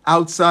it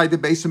outside the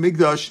base of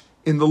Migdash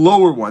in the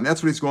lower one.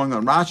 That's what he's going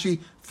on. Rashi,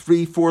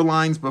 3-4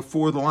 lines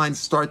before the lines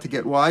start to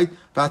get wide.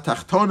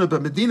 V'atachtona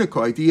b'medina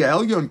koi, diya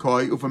elyon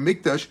koi, uva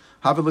mikdash,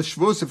 hava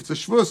l'shvus, if it's a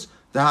shvus,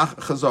 the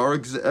chazar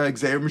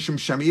gzeir mishum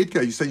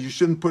shamiyitka. You said you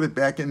shouldn't put it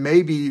back in.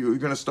 Maybe you're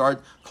going to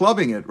start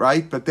clubbing it,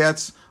 right? But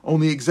that's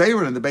only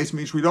gzeir. In the base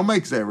means we don't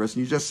make gzeiras.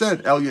 And you just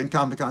said elyon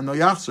kam v'kan no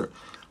yachzer.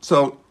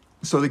 So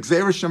the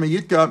gzeir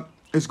shamiyitka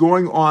is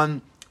going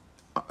on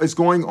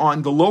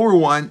the lower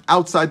one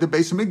outside the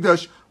base of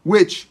Mikdash,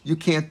 which you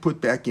can't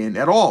put back in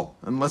at all,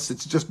 unless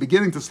it's just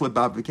beginning to slip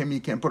out. You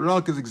can't put it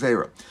on because it's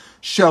Gzeira.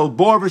 Shel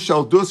bor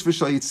v'shel dus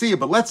v'shel yitzia.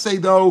 But let's say,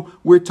 though,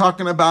 we're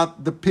talking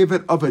about the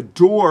pivot of a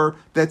door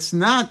that's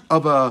not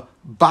of a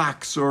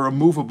box or a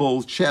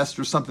movable chest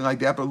or something like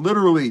that, but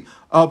literally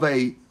of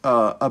a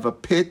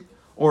pit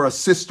or a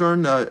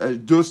cistern.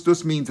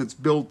 Dus means it's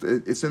built,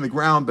 it's in the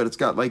ground, but it's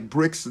got like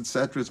bricks,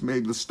 etc. It's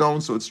made with stone,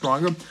 so it's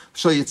stronger.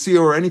 Shel yitzia,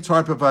 or any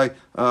type of a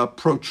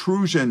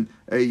protrusion,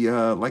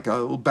 like a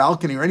little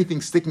balcony or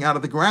anything sticking out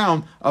of the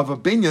ground of a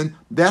binyan,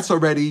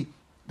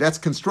 that's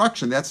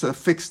construction. That's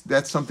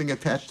something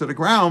attached to the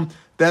ground.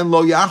 Then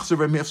lo yachzer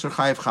v'michzer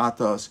chayav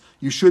chatas.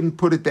 You shouldn't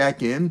put it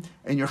back in,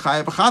 and your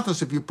chayav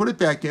chatas. If you put it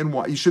back in,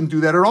 you shouldn't do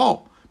that at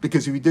all.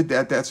 Because if you did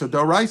that, that's a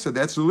doraisa.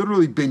 That's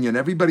literally binyan.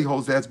 Everybody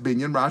holds that's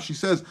binyan. Rashi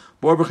says,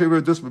 "Bor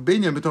v'chiver dus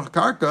binyan b'toch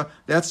karka."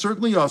 That's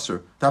certainly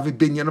aser. Tavi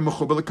binyan a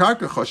mechubel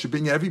karka chosh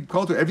binyan. Every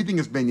culture, everything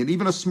is binyan.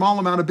 Even a small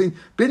amount of binyan.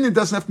 Binyan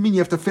doesn't have to mean you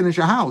have to finish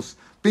a house.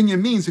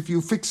 Binyan means if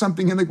you fix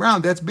something in the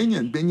ground, that's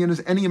binyan. Binyan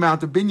is any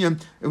amount of binyan,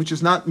 which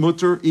is not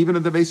mutter even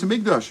in the base of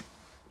Mikdash.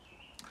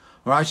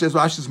 Rashi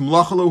says,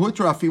 "Melacha lo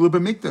hutra afilu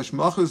b'mikdash."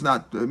 Melacha is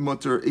not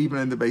mutter even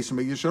in the base of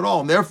Mikdash at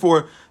all. And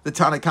therefore, the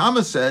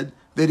Tanakama said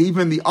that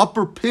even the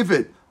upper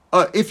pivot,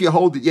 if you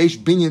hold that yesh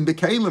binyan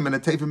b'kelim and a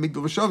teva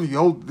migdal v'shav, if you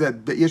hold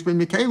that yesh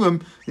binyan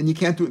b'kelim, then you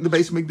can't do it in the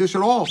base of Mikdash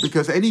at all,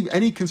 because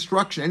any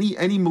construction,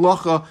 any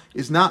melacha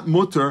is not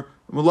mutter,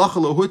 melacha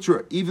lo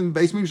hutra, even the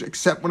base of Mikdash,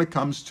 except when it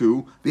comes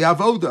to the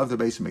avoda of the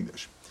base of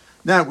Mikdash.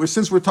 Now,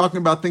 since we're talking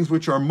about things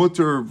which are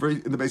mutter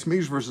in the base of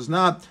Mikdash versus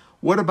not,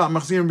 what about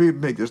machzir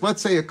Mikdash?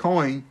 Let's say a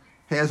kohen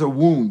has a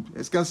wound.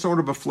 It's got sort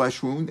of a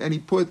flesh wound, and he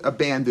put a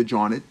bandage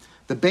on it.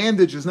 The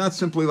bandage is not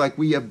simply like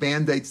we have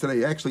Band-Aids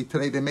today. Actually,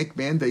 today they make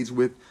Band-Aids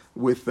with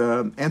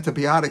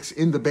antibiotics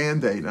in the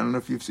Band-Aid. I don't know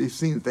if you've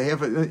seen it. They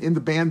have it in the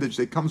bandage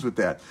that comes with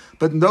that.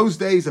 But in those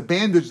days, a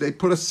bandage, they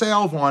put a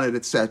salve on it,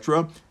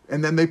 etc.,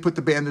 and then they put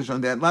the bandage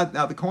on that.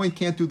 Now, the Kohen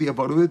can't do the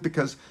avodah with it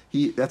because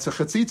that's a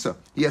chatzitza.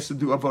 He has to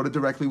do avodah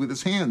directly with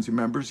his hands.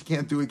 Remember, he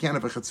can't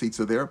have a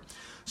chatzitza there.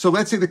 So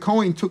let's say the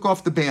Kohen took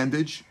off the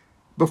bandage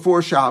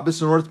before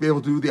Shabbos in order to be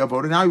able to do the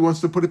avodah. Now he wants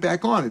to put it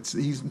back on.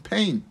 He's in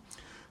pain.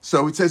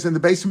 So it says in the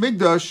base of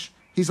Mikdash,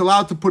 he's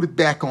allowed to put it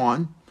back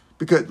on,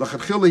 because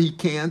l'chadchila he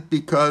can't,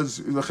 because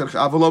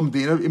avalom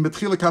dina in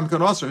betchila kam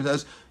kan also. It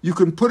says you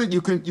can put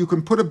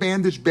a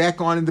bandage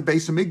back on in the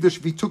base of Mikdash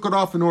if he took it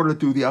off in order to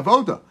do the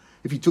avoda.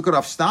 If he took it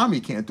off stam,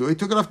 he can't do it. He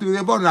took it off to do the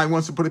avoda. Now he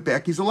wants to put it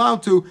back. He's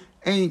allowed to,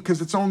 because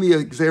it's only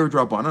a gzeir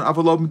drabanan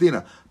avalom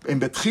dina. In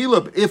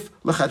betchila, if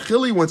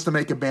l'chadchila wants to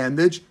make a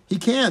bandage, he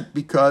can't,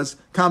 because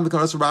kam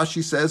kan also.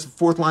 Rashi says,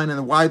 fourth line and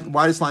the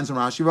widest lines in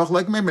Rashi.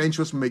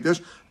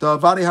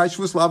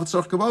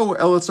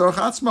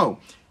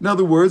 In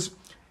other words,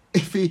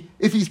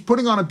 if he's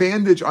putting on a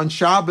bandage on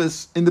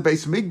Shabbos in the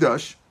base of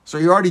Mikdash, so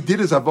he already did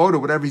his avodah,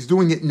 whatever, he's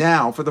doing it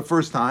now for the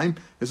first time.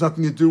 There's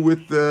nothing to do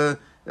with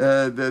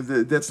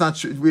that's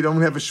not, we don't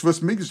have a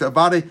shvus mikdash.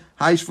 Avade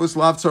hay shvus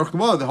lav tzarch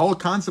kavod. The whole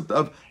concept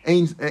of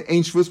ein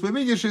shvus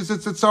mikdash is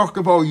it's a tzarch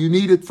kavod. You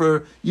need it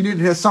it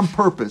has some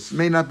purpose. It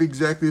may not be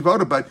exactly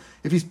voted, but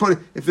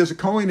if there's a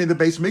kohen in the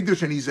base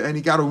mikdash and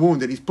he got a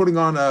wound and he's putting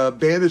on a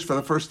bandage for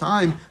the first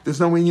time, there's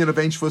no union of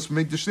ein shvus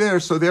mikdash there.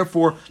 So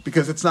therefore,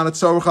 because it's not a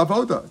tzarch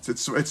avoda,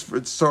 it's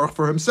tzarch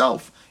for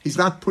himself. He's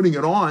not putting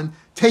it on.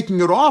 Taking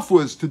it off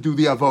was to do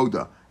the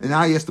avoda. And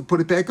now he has to put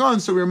it back on.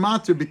 So we're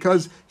matter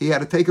because he had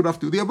to take it off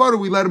to do the avodah.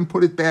 We let him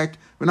put it back.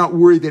 We're not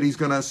worried that he's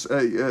going to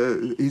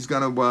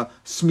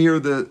smear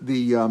the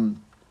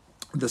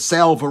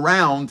salve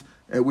around,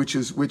 which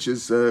is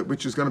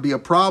going to be a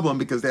problem,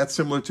 because that's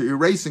similar to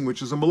erasing,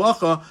 which is a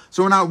malacha.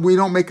 So we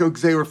don't make a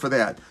gzeira for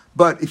that.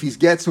 But if he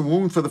gets a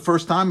wound for the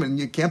first time, and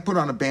you can't put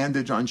on a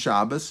bandage on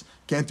Shabbos,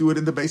 can't do it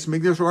in the base of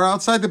Mikdash or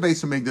outside the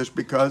base of Mikdash,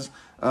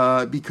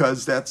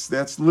 because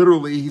that's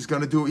literally he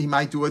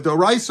might do a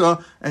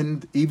doraisa,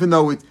 and even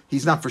though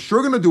he's not for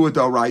sure going to do a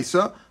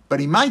doraisa, but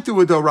he might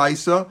do a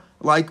doraisa,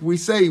 like we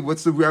say,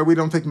 we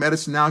don't take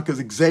medicine now because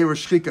gzeira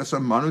shchika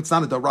samanu. It's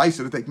not a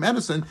doraisa to take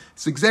medicine.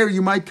 It's gzeira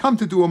you might come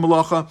to do a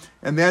malacha,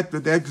 and that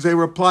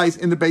gzeira applies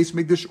in the base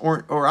mikdash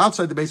or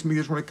outside the base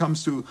mikdash when it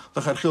comes to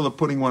l'chadchila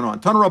putting one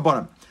on. Tana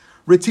Rabbanan,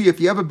 Riti, if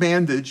you have a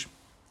bandage,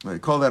 I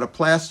call that a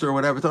plaster or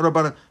whatever. Tana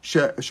Rabbanan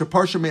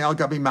sheparsha me'al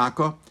gabi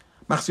maka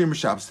machzir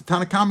m'shabbos. The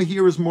Tanakama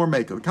here is more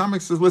maker. The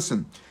Tanakama says,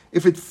 listen,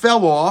 if it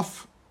fell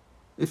off.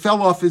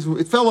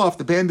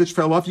 The bandage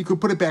fell off, you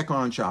could put it back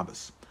on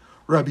Shabbos.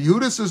 Rabbi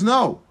Yehuda says,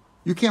 no,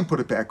 you can't put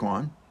it back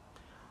on.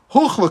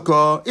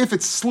 Huchlaka, if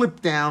it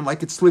slipped down,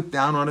 like it slipped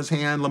down on his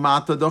hand,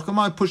 lamata,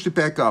 dochlamata, push it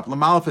back up.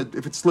 Lamal,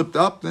 if it slipped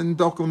up, then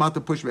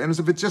dochlamata, push it back. And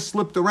if it just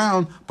slipped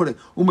around, put it.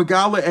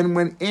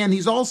 Umagala, and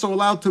he's also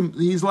allowed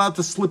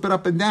to slip it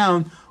up and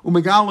down.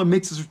 Umagala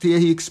mixes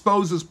he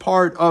exposes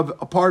part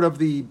of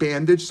the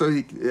bandage, so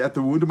at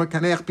the wound,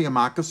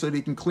 so that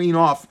he can clean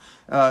off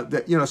so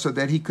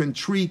that he can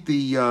treat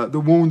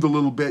the wound a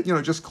little bit,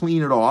 just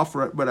clean it off,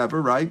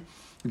 whatever, right?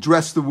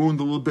 Dress the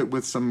wound a little bit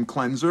with some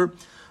cleanser.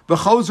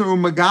 V'chozer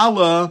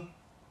umagala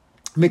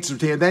mixer.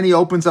 Then he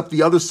opens up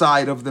the other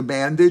side of the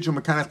bandage. In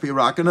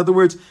other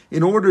words,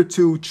 in order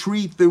to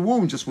treat the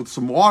wound just with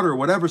some water or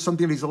whatever,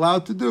 something that he's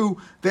allowed to do,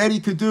 that he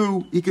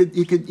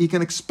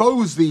can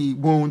expose the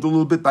wound a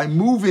little bit by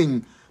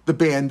moving the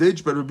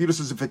bandage. But Rabbi Yehuda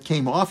says if it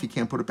came off, he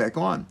can't put it back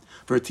on.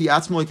 For a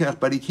tiatzmo,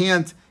 but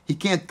he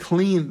can't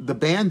clean the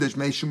bandage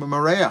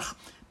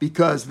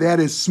because that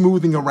is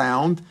smoothing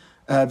around.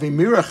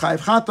 V'mira chayv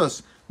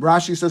chatos.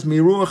 Rashi says,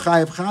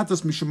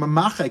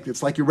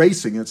 it's like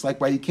erasing. It's like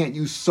why you can't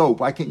use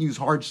soap. I can't use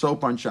hard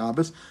soap on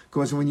Shabbos,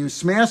 because when you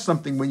smash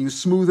something, when you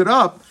smooth it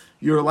up,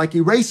 you're like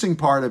erasing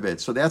part of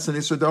it. So that's an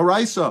Issur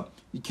D'Oraisa.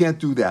 You can't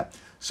do that.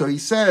 So he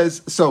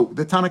says,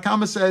 the Tanna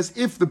Kama says,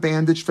 if the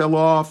bandage fell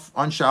off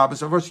on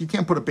Shabbos, of course, you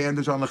can't put a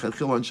bandage on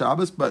L'chadchila on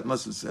Shabbos, but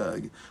unless it's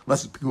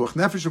Pikuach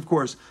Nefesh, of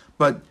course,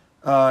 but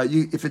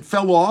if it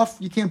fell off,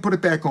 you can't put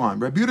it back on.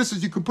 Rabbi Yehuda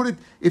says you could put it,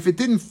 if it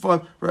didn't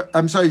fall,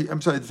 I'm sorry,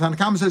 the Tanna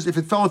Kama says if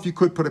it fell off, you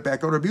could put it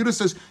back on. Rabbi Yehuda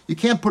says you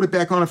can't put it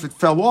back on if it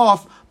fell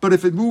off, but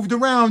if it moved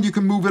around, you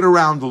can move it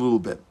around a little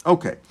bit.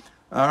 Okay.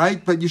 All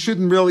right, but you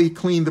shouldn't really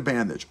clean the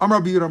bandage. Amar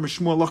Rabbi Yehuda,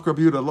 Mishmuel, Lach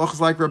Rabbi Yehuda, Lach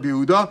is like Rabbi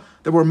Yehuda,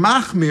 that were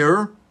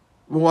machmir,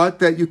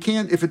 that you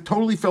can't, if it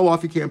totally fell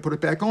off, you can't put it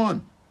back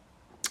on.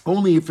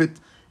 Only if it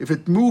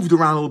moved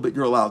around a little bit,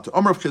 you're allowed to.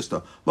 Amar Rav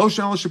Chisda, Lo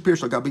Shalal Shapir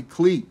Shalgabi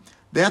Kli.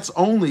 That's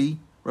only,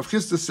 Rav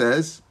Chisda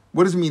says,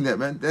 what does it mean that,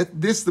 man? The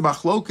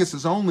machlokas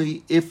is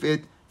only if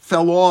it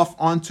fell off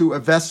onto a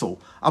vessel.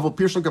 Avol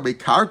Pirshal Gabe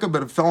Karka,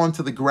 but it fell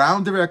onto the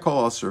ground,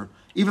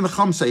 even the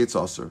Chum say it's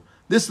Aser.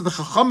 This is the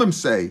Chachamim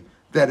say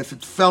that if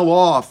it fell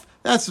off,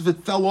 that's if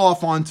it fell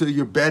off onto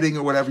your bedding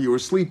or whatever, you were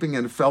sleeping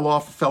and it fell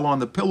on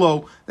the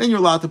pillow, then you're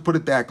allowed to put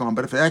it back on.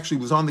 But if it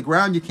actually was on the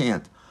ground, you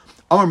can't.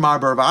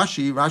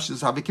 Rashi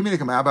says, I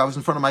was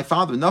in front of my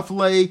father.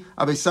 Nafle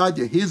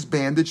Abesadya, his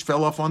bandage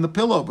fell off on the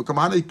pillow. But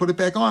how did he put it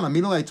back on?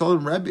 Aminale, I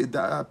told him,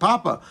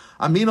 Papa,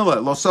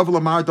 Aminale, Lo Sav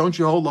Lamar, don't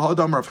you hold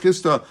Lahodam Rav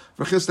Chisda,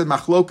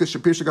 Machlokas,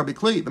 Shapir Shagabi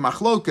Kli. The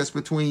Machlokas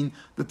between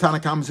the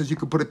Tanna Kama says you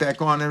could put it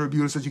back on, and Rabbi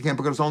Yehuda says you can't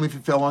because only if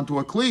it fell onto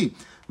a Kli.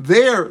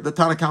 There, the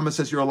Tanna Kama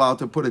says you're allowed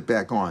to put it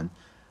back on.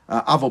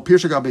 Avol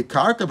Pirsha Gabi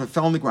Karka, if it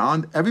fell on the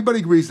ground, everybody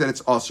agrees that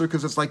it's Aser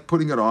because it's like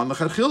putting it on the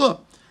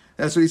L'chadchila.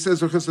 That's what he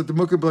says, like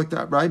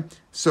that, right?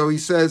 So he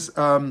says,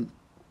 right,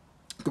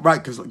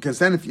 because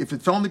then if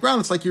it fell on the ground,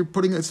 it's like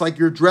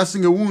you're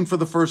dressing a wound for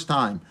the first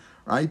time,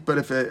 right? But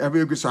if everybody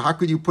agrees, so how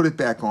could you put it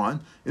back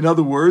on? In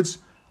other words,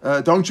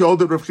 don't you hold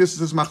that Rav Chisda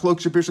says machlok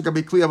shepir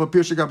shagabi kli ava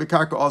pir shagabi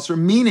karka aser?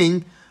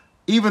 Meaning,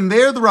 even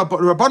there the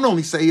Rabban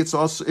only say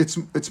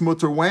it's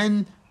mutter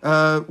when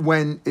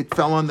it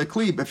fell on the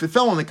kli. But if it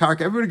fell on the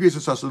karka, everybody agrees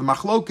it's also. The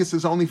machlokis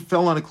is only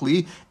fell on a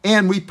kli,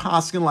 and we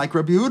paskin like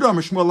Rabbi Yehuda,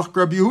 Mishmuel like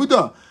Rabbi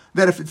Yehuda,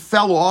 that if it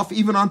fell off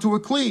even onto a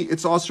kli,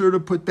 it's also to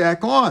put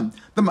back on.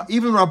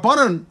 Even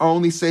Rabbanan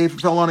only say if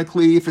it fell on a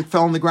kli, if it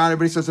fell on the ground,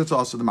 everybody says it's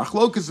also. The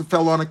machlokas, it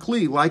fell on a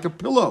kli, like a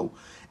pillow.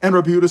 And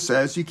Rabbi Yehuda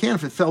says you can't.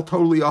 If it fell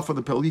totally off of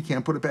the pillow, you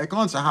can't put it back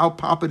on. So how,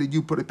 Papa, did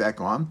you put it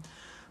back on?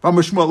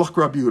 Amar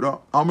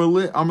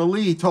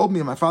Li told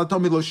me, my father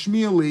told me, Lo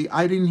Shmieli,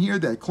 I didn't hear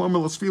that.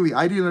 Klomer Lo Sfili,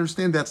 I didn't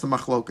understand that's the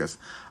machlokas.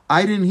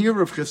 I didn't hear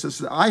Rav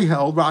Chisda. I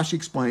held, Rashi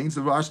explains,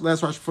 the last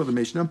Rashi before the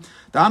Mishnah,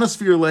 the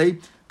Anasfir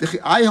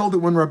I held that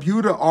when Rabbi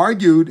Yehuda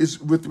argued is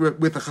with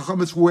the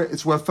Chacham, it's where it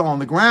fell on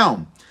the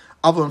ground.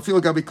 And so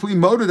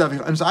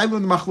I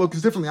learned the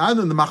machlokas differently. I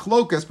learned the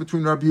machlokas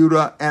between Rabbi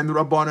Yehuda and the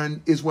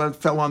Rabbanan is when it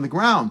fell on the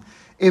ground.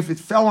 If it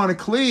fell on a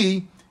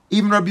kli,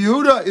 even Rabbi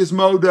Yehuda is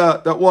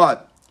moda that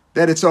what?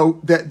 That it's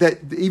that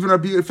even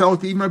Rabbi Yehuda fell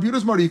into even Rabbi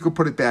Yehuda's moda, you could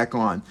put it back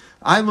on.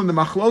 I learned the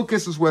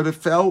machlokas is where it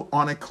fell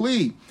on a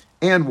kli.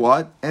 And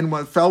what? And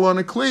when it fell on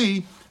a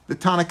kli, the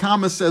Tanna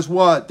Kama says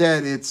what?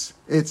 That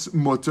it's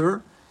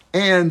mutter.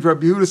 And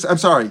Rabbi Yehuda, I'm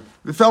sorry,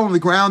 if it fell on the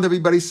ground,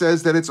 everybody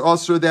says that it's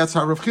also, that's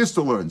how Rav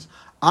Chisda learns.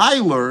 I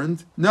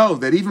learned, no,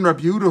 that even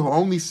Rabbi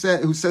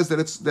Yehuda, who says that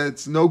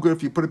it's no good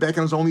if you put it back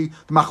on, is only,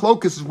 the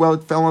machlokas is well,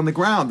 it fell on the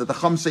ground, that the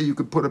Chum say you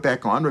could put it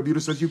back on, Rabbi Yehuda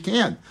says you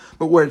can.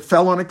 But where it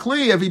fell on a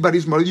kli,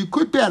 everybody's mother, you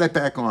could pat it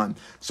back on.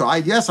 So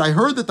I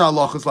heard that the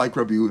halacha is like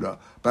Rabbi Yehuda,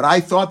 but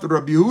I thought that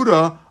Rabbi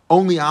Yehuda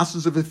only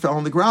asks if it fell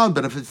on the ground,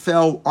 but if it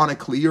fell on a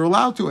kli, you're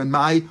allowed to, and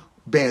my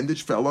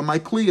bandage fell on my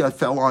kli, I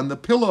fell on the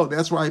pillow,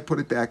 that's why I put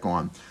it back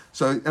on.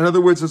 So in other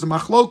words, there's a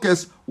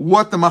machlokas,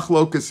 what the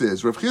machlokas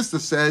is. Rav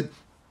Chisda said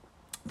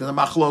that the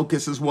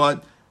machlokas is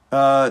what?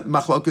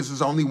 Machlokas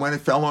is only when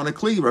it fell on a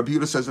kli. Rabbi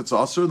Yehuda says it's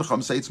aser, the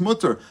Chum say it's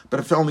mutter, but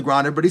it fell on the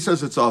ground, everybody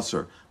says it's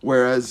aser.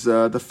 Whereas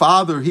the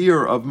father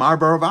here of Mar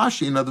Bar Rav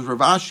Ashi, in other words,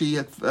 Rav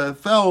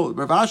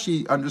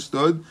Ashi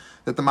understood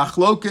that the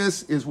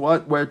machlokes is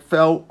where it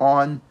fell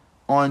on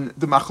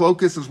the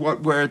machlokes is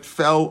where it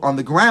fell on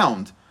the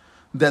ground.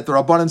 That the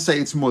Rabbanan say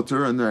it's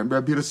mutter, and the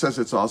Rabbi Yehuda says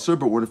it's aser,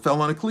 but when it fell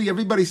on a kli,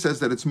 everybody says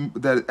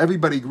that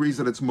everybody agrees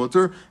that it's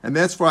mutter, and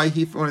that's why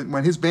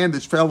when his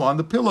bandage fell on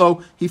the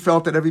pillow, he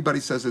felt that everybody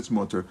says it's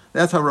mutter.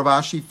 That's how Rav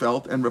Ashi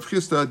felt, and Rav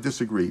Chisda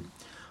disagreed.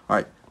 All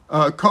right.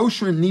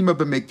 Kosher and Nima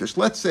b'mikdash.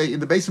 Let's say in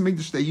the base of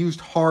Mikdash they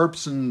used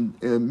harps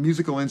and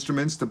musical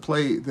instruments to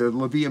play. The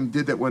Levium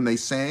did that when they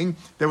sang.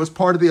 That was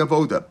part of the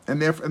avoda,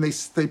 and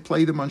they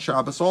played them on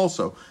Shabbos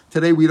also.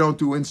 Today we don't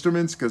do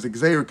instruments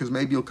because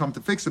maybe you'll come to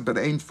fix it, but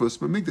ain't fus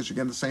b'mikdash.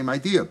 Again, the same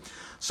idea.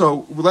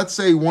 So let's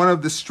say one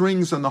of the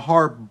strings on the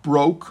harp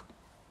broke,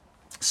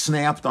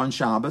 snapped on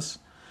Shabbos.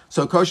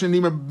 So kosher and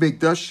Nima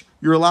b'mikdash,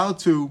 you're allowed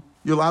to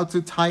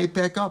tie it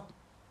back up.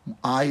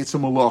 It's a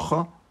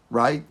malacha.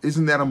 Right?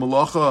 Isn't that a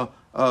malacha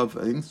of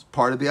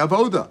part of the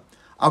avoda?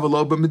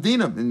 Avalo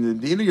b'Medina. In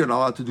Medina, you're not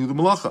allowed to do the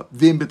malacha.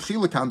 V'im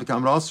b'tchila kan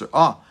become aser.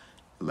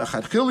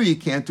 Lechatchila, you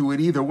can't do it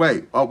either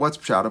way. What's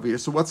pshat over here?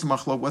 So what's the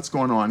machlo? What's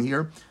going on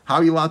here? How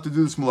are you allowed to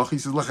do this malacha? He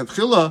says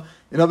lechatchila.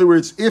 In other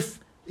words, if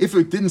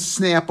it didn't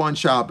snap on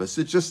Shabbos,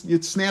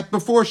 it snapped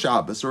before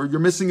Shabbos, or you're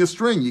missing a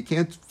string, you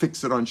can't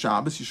fix it on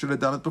Shabbos. You should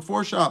have done it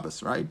before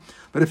Shabbos, right?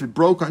 But if it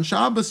broke on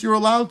Shabbos, you're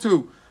allowed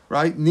to.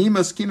 Right?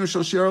 Nimas kinu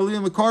shel shir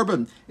aliyah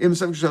v'korban. Im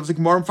sev shabbos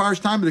gemar farish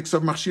time it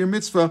except machshir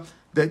mitzvah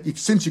that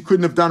since you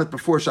couldn't have done it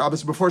before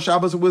Shabbos. Before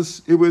Shabbos,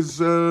 it was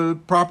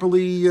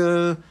properly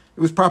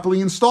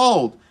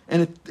installed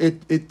and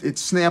it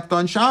snapped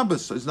on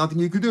Shabbos. So there's nothing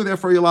you could do.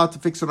 Therefore, you're allowed to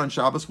fix it on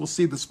Shabbos. We'll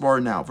see the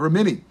svara now. For a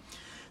minute,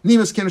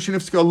 Nimas kinu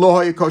shenifska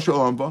lo hayakosher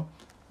lomba.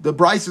 The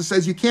Brisa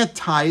says you can't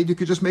tie it. You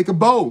could just make a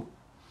bow.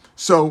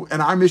 So,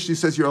 and our Mishnah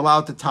says you're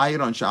allowed to tie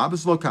it on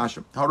Shabbos, lo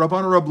kasha. How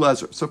Rabban Rab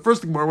Lezer. So first,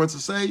 the Gemara wants to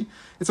say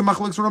it's a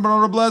machlokes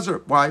Rabban Rab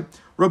Lezer. Why?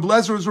 Rab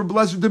Lezer is Rab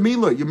Lezer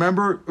Demila. You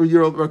remember,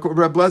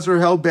 Rab Lezer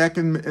held back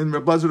in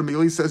Rab Lezer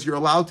Demila. He says you're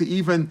allowed to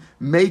even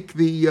make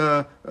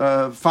the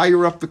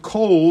fire up the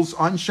coals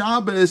on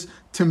Shabbos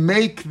to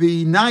make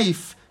the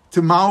knife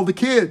to maul the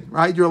kid,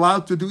 right? You're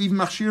allowed to do even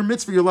machshir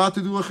mitzvah. You're allowed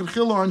to do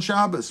lechatchila on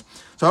Shabbos.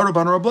 So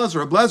Rabban Rab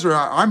Lezer,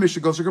 our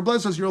Mishnah goes to Rab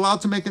Lezer says you're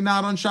allowed to make a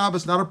knot on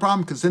Shabbos, not a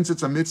problem, because since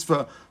it's a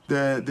mitzvah,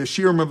 the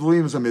shirim of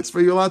Leim is a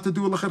mitzvah. You're allowed to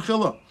do a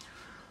lechatchila.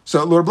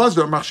 So Rab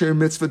Lezer machshir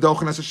mitzvah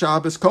dochen as a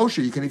Shabbos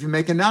kosher. You can even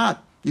make a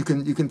knot. You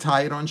can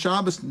tie it on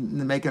Shabbos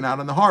and make it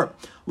out on the harp.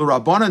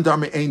 L'Rabbanan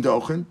darmi ein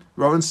dochen.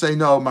 Rabbans say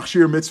no,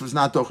 machshir mitzvah is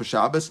not docha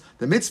Shabbos.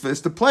 The mitzvah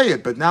is to play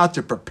it, but now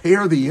to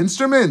prepare the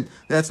instrument,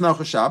 that's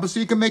not Shabbos. So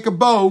you can make a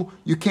bow,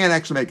 you can't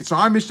actually make it. So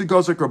our Mishnah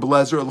goes like Rabbi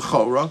Lezer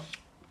l'chora.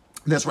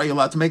 That's why you're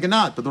allowed to make a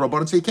knot. But the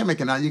Rabbanan say you can't make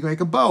a knot, you can make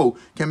a bow.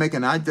 Can't make a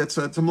knot, it's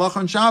a malach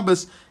on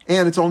Shabbos,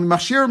 and it's only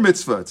machshir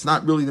mitzvah. It's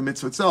not really the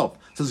mitzvah itself.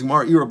 Says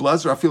Gemara, Rab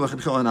Lezer, I feel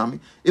lechatchila.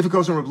 If it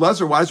goes from Rab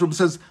Lezer, why is Rab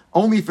says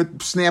only if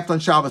it snapped on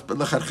Shabbos, but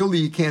lechatchila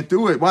you can't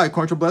do it? Why?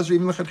 According to Rab Lezer,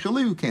 even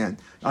lechatchila you can.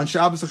 On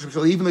Shabbos,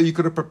 lechatchila, even though you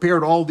could have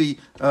prepared all the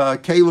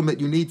kalim that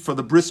you need for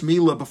the bris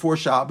milah before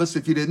Shabbos,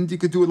 if you didn't, you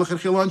could do it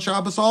lechatchila on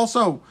Shabbos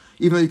also.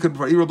 Even though you could,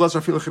 Rab Lezer,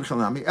 I feel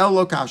lechatchila. El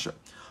lo kasha.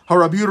 Ha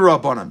Rabbi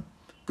Yehuda Rabbanan.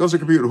 Goes to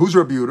Rabbi Yehuda. Who's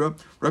Rabbi Yehuda?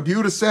 Rabbi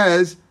Yehuda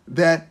says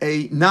that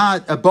a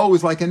bow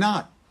is like a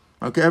knot.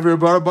 Okay, every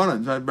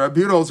Rabbanan.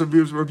 Rabbi Yehuda also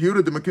views Rabbi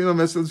Yehuda the Makilam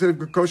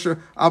Mesel Kosher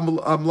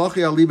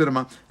Amlachi. I'll leave it.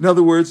 In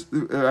other words,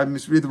 I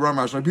misread the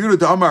Ramash. Rabbi Yehuda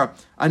the Amar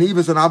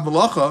Anivas and Av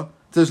Malacha.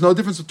 There's no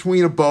difference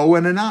between a bow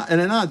and a knot.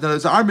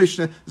 There's our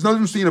Mishnah. There's no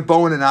difference between a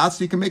bow and a knot,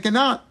 so you can make a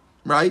knot.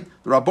 Right?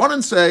 The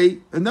Rabbanan say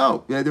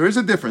no. Yeah, there is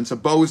a difference. A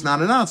bow is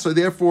not a knot, so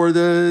therefore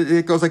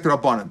it goes like the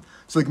Rabbanan.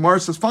 So the Gemara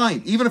says,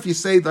 fine. Even if you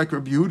say like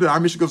Rabbi Yehuda, our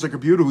Mishnah goes like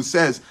Rabbi Yehuda, who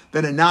says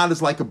that a knot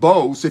is like a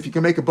bow. So if you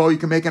can make a bow, you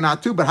can make a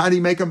knot too. But how do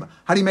you make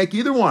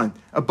either one?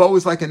 A bow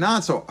is like a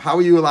knot. So how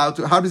are you allowed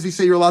to? How does he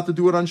say you're allowed to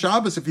do it on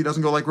Shabbos if he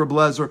doesn't go like Rabbi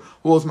Lezer,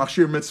 who holds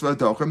machshir mitzvah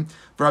dochem?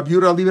 For Rabbi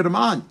Yehuda, I'll leave it on.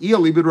 I'll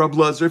leave it Rabbi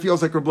Lezer. If he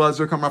holds like Rabbi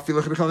Lezer, come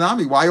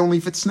Rafi. Why only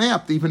if it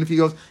snapped? Even if he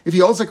holds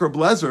like Rabbi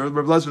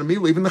Lezer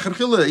immediately, even the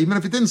chilchila, even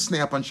if it didn't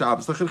snap on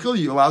Shabbos, the chilchila,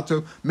 you're allowed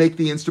to make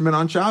the instrument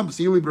on Shabbos.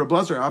 I'll leave Rabbi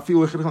Lezer.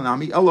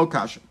 Rafi elo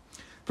kasha.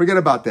 Forget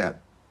about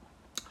that.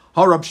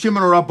 Ha Rab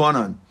Shimon or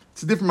Rabbanan.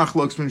 It's a different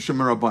machlokes between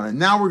Shimon and Rabbanan.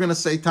 Now we're going to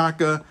say,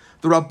 Taka,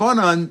 the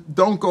Rabbanan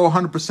don't go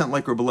 100%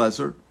 like Rabbi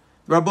Lezer.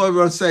 The Rabbi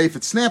Lezer say if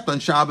it snapped on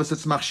Shabbos,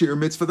 it's machshir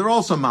mitzvah. They're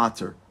also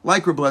matter,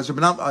 like Rabbi Lezer,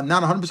 but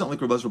not 100%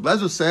 like Rabbi Lezer. Rabbi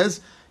Lezer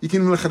says you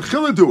can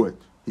lechatchila do it.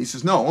 He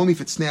says no, only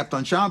if it snapped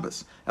on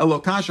Shabbos. Elo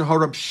kasha ha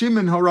Rab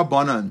Shimon ha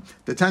Rabbanan.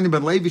 The Tanya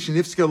ben Levi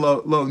shenifska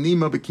lo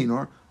nima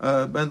bekinor.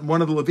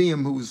 One of the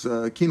Levium whose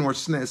kinor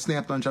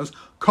snapped on Shabbos.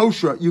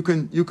 Kosher, you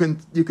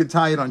can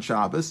tie it on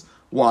Shabbos.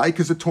 Why?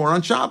 Because it tore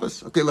on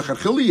Shabbos. Okay,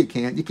 lechatchila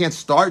you can't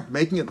start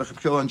making it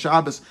lechatchila on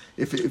Shabbos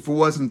if it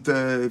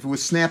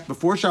was snapped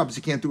before Shabbos.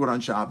 You can't do it on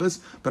Shabbos.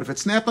 But if it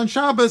snapped on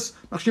Shabbos,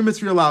 machshir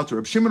mitzvah you're allowed to.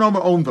 Reb Shimon Omer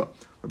Onva.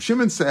 Reb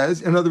Shimon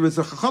says, in other words,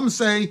 the Chacham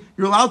say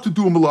you're allowed to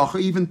do a malacha,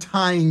 even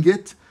tying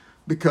it,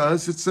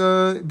 because it's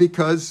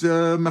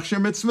machshir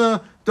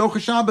mitzvah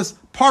docha Shabbos,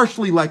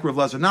 partially like Rav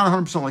Lezer, not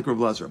 100% like Rav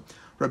Lezer.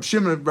 Reb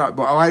Shimon,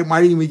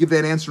 why didn't we give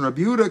that answer in Reb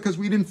Yehuda? Because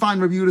we didn't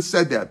find Reb Yehuda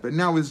said that. But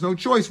now there's no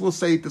choice. We'll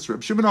say it this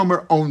Reb Shimon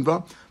Omer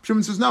Onva.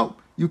 Shimon says no.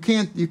 You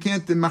can't the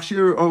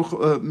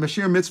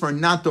mashir mitzvah are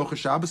not docha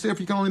Shabbos.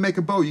 Therefore, you can only make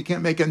a bow. You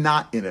can't make a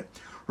knot in it.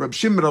 Reb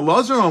Shimon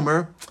Elazar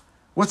Omer.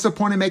 What's the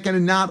point of making a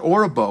knot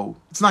or a bow?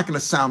 It's not going to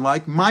sound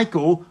like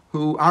Michael,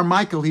 our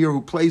Michael here,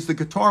 who plays the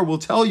guitar, will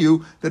tell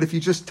you that if you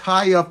just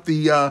tie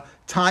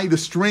the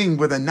string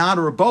with a knot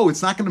or a bow,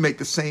 it's not going to make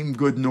the same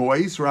good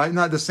noise, right?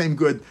 Not the same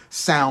good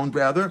sound,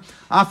 rather.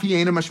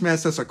 Afiyena mashmeh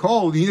says a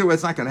call. Either way,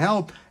 it's not going to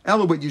help.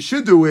 Ella, what you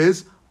should do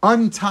is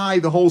untie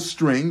the whole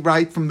string,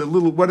 right, from the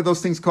little, what are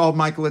those things called,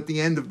 Michael, at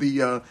the end of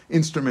the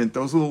instrument?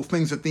 Those little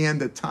things at the end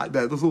that tie,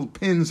 those little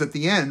pins at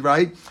the end,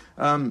 right?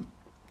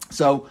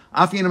 So,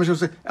 untie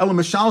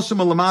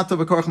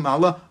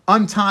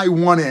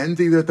one end,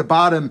 either at the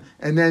bottom,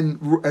 and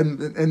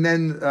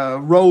then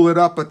roll it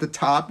up at the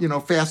top.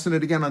 Fasten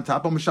it again on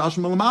top.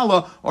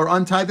 Or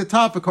untie the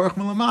top,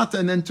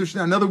 and then tush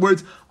down. In other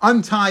words,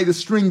 untie the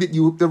string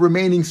the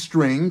remaining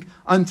string,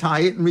 untie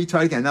it and retie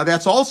it again. Now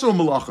that's also a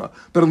malacha,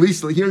 but at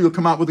least here you'll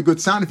come out with a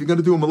good sound. If you're going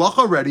to do a malacha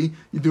already,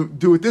 you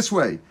do it this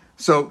way.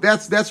 So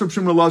that's Reb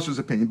Shimon Elazar's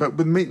opinion. But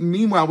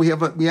meanwhile, we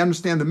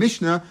understand the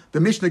Mishnah. The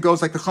Mishnah goes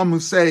like the Chum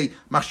who say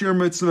machshir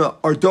mitzvah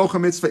or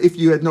docha mitzvah if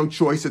you had no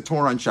choice at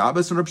Torah on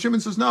Shabbos. And Reb Shimon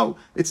says no,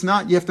 it's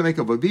not. You have to make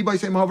a vote.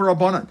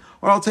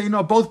 Or I'll tell you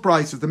no, both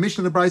prices. The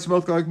Mishnah and the Brisa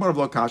both go like Morav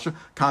Lo Kasha.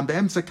 Kan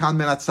be'emtza, kan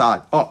men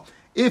atzad. Oh,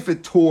 if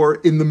it tore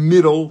in the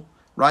middle,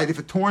 right? If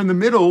it tore in the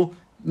middle,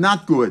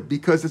 not good,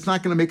 because it's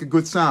not going to make a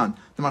good sound.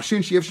 The machshin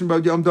sheyevshin bo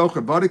yom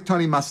docha vadik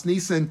tani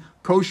masnisen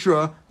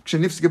koshra. We're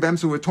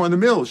torn in the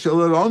middle.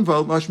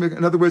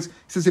 In other words, he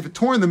says if it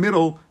tore in the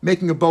middle,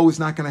 making a bow is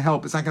not going to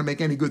help. It's not going to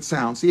make any good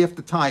sound. So you have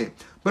to tie it.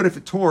 But if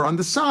it tore on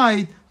the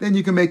side, then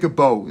you can make a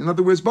bow. In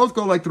other words, both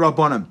go like the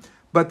Rabbanim.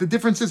 But the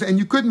difference is, and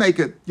you could make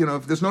it,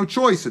 if there's no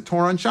choice, it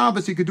tore on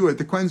Shabbos, you could do it.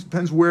 It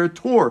depends where it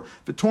tore.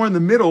 If it tore in the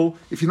middle,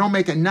 if you don't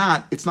make a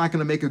knot, it's not going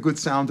to make a good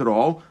sound at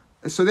all.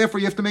 So therefore,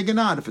 you have to make a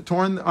knot. If it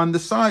tore on the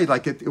side,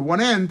 like at one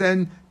end,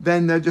 then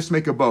just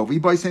make a bow.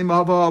 Both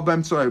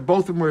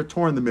of them were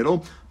torn in the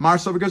middle.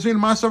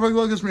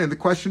 The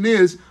question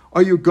is,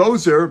 are you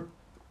gozer?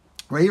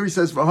 Right here he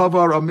says,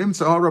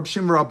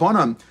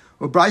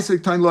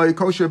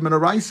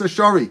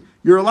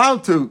 you're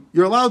allowed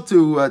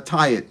to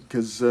tie it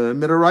because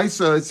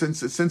midaraisa,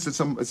 since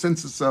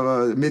it's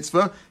a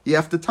mitzvah, you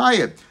have to tie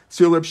it.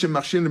 In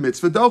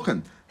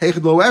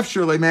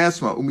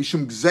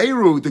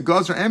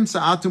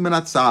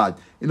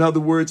other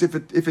words, if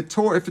it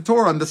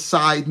tore on the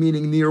side,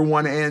 meaning near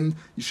one end,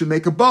 you should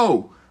make a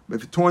bow.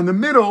 If it tore in the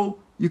middle,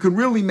 you can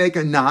really make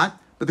a knot.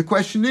 But the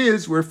question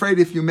is, we're afraid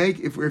if you made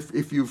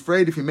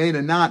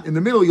a knot in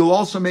the middle, you'll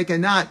also make a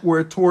knot where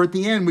it tore at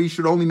the end, where you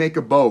should only make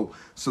a bow.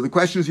 So the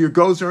question is, you're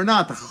gozer or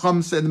not? The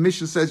Chacham said, the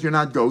Mishnah says you're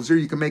not gozer.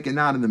 You can make a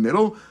knot in the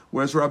middle.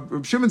 Whereas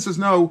Reb Shimon says,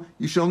 no,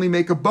 you should only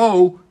make a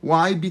bow.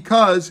 Why?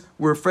 Because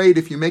we're afraid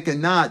if you make a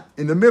knot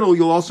in the middle,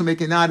 you'll also make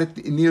a knot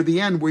near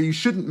the end where you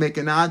shouldn't make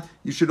a knot.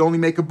 You should only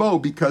make a bow,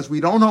 because we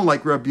don't know,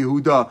 like Reb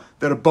Yehuda,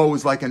 that a bow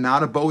is like a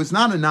knot. A bow is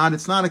not a knot.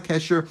 It's not a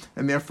kesher,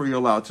 and therefore you're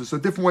allowed to. So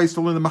different ways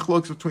to learn the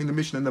machlokes between the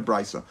Mishnah and the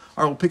Brisa. All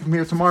right, we'll pick them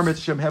here tomorrow.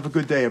 Mitzvah. Have a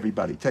good day,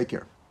 everybody. Take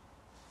care.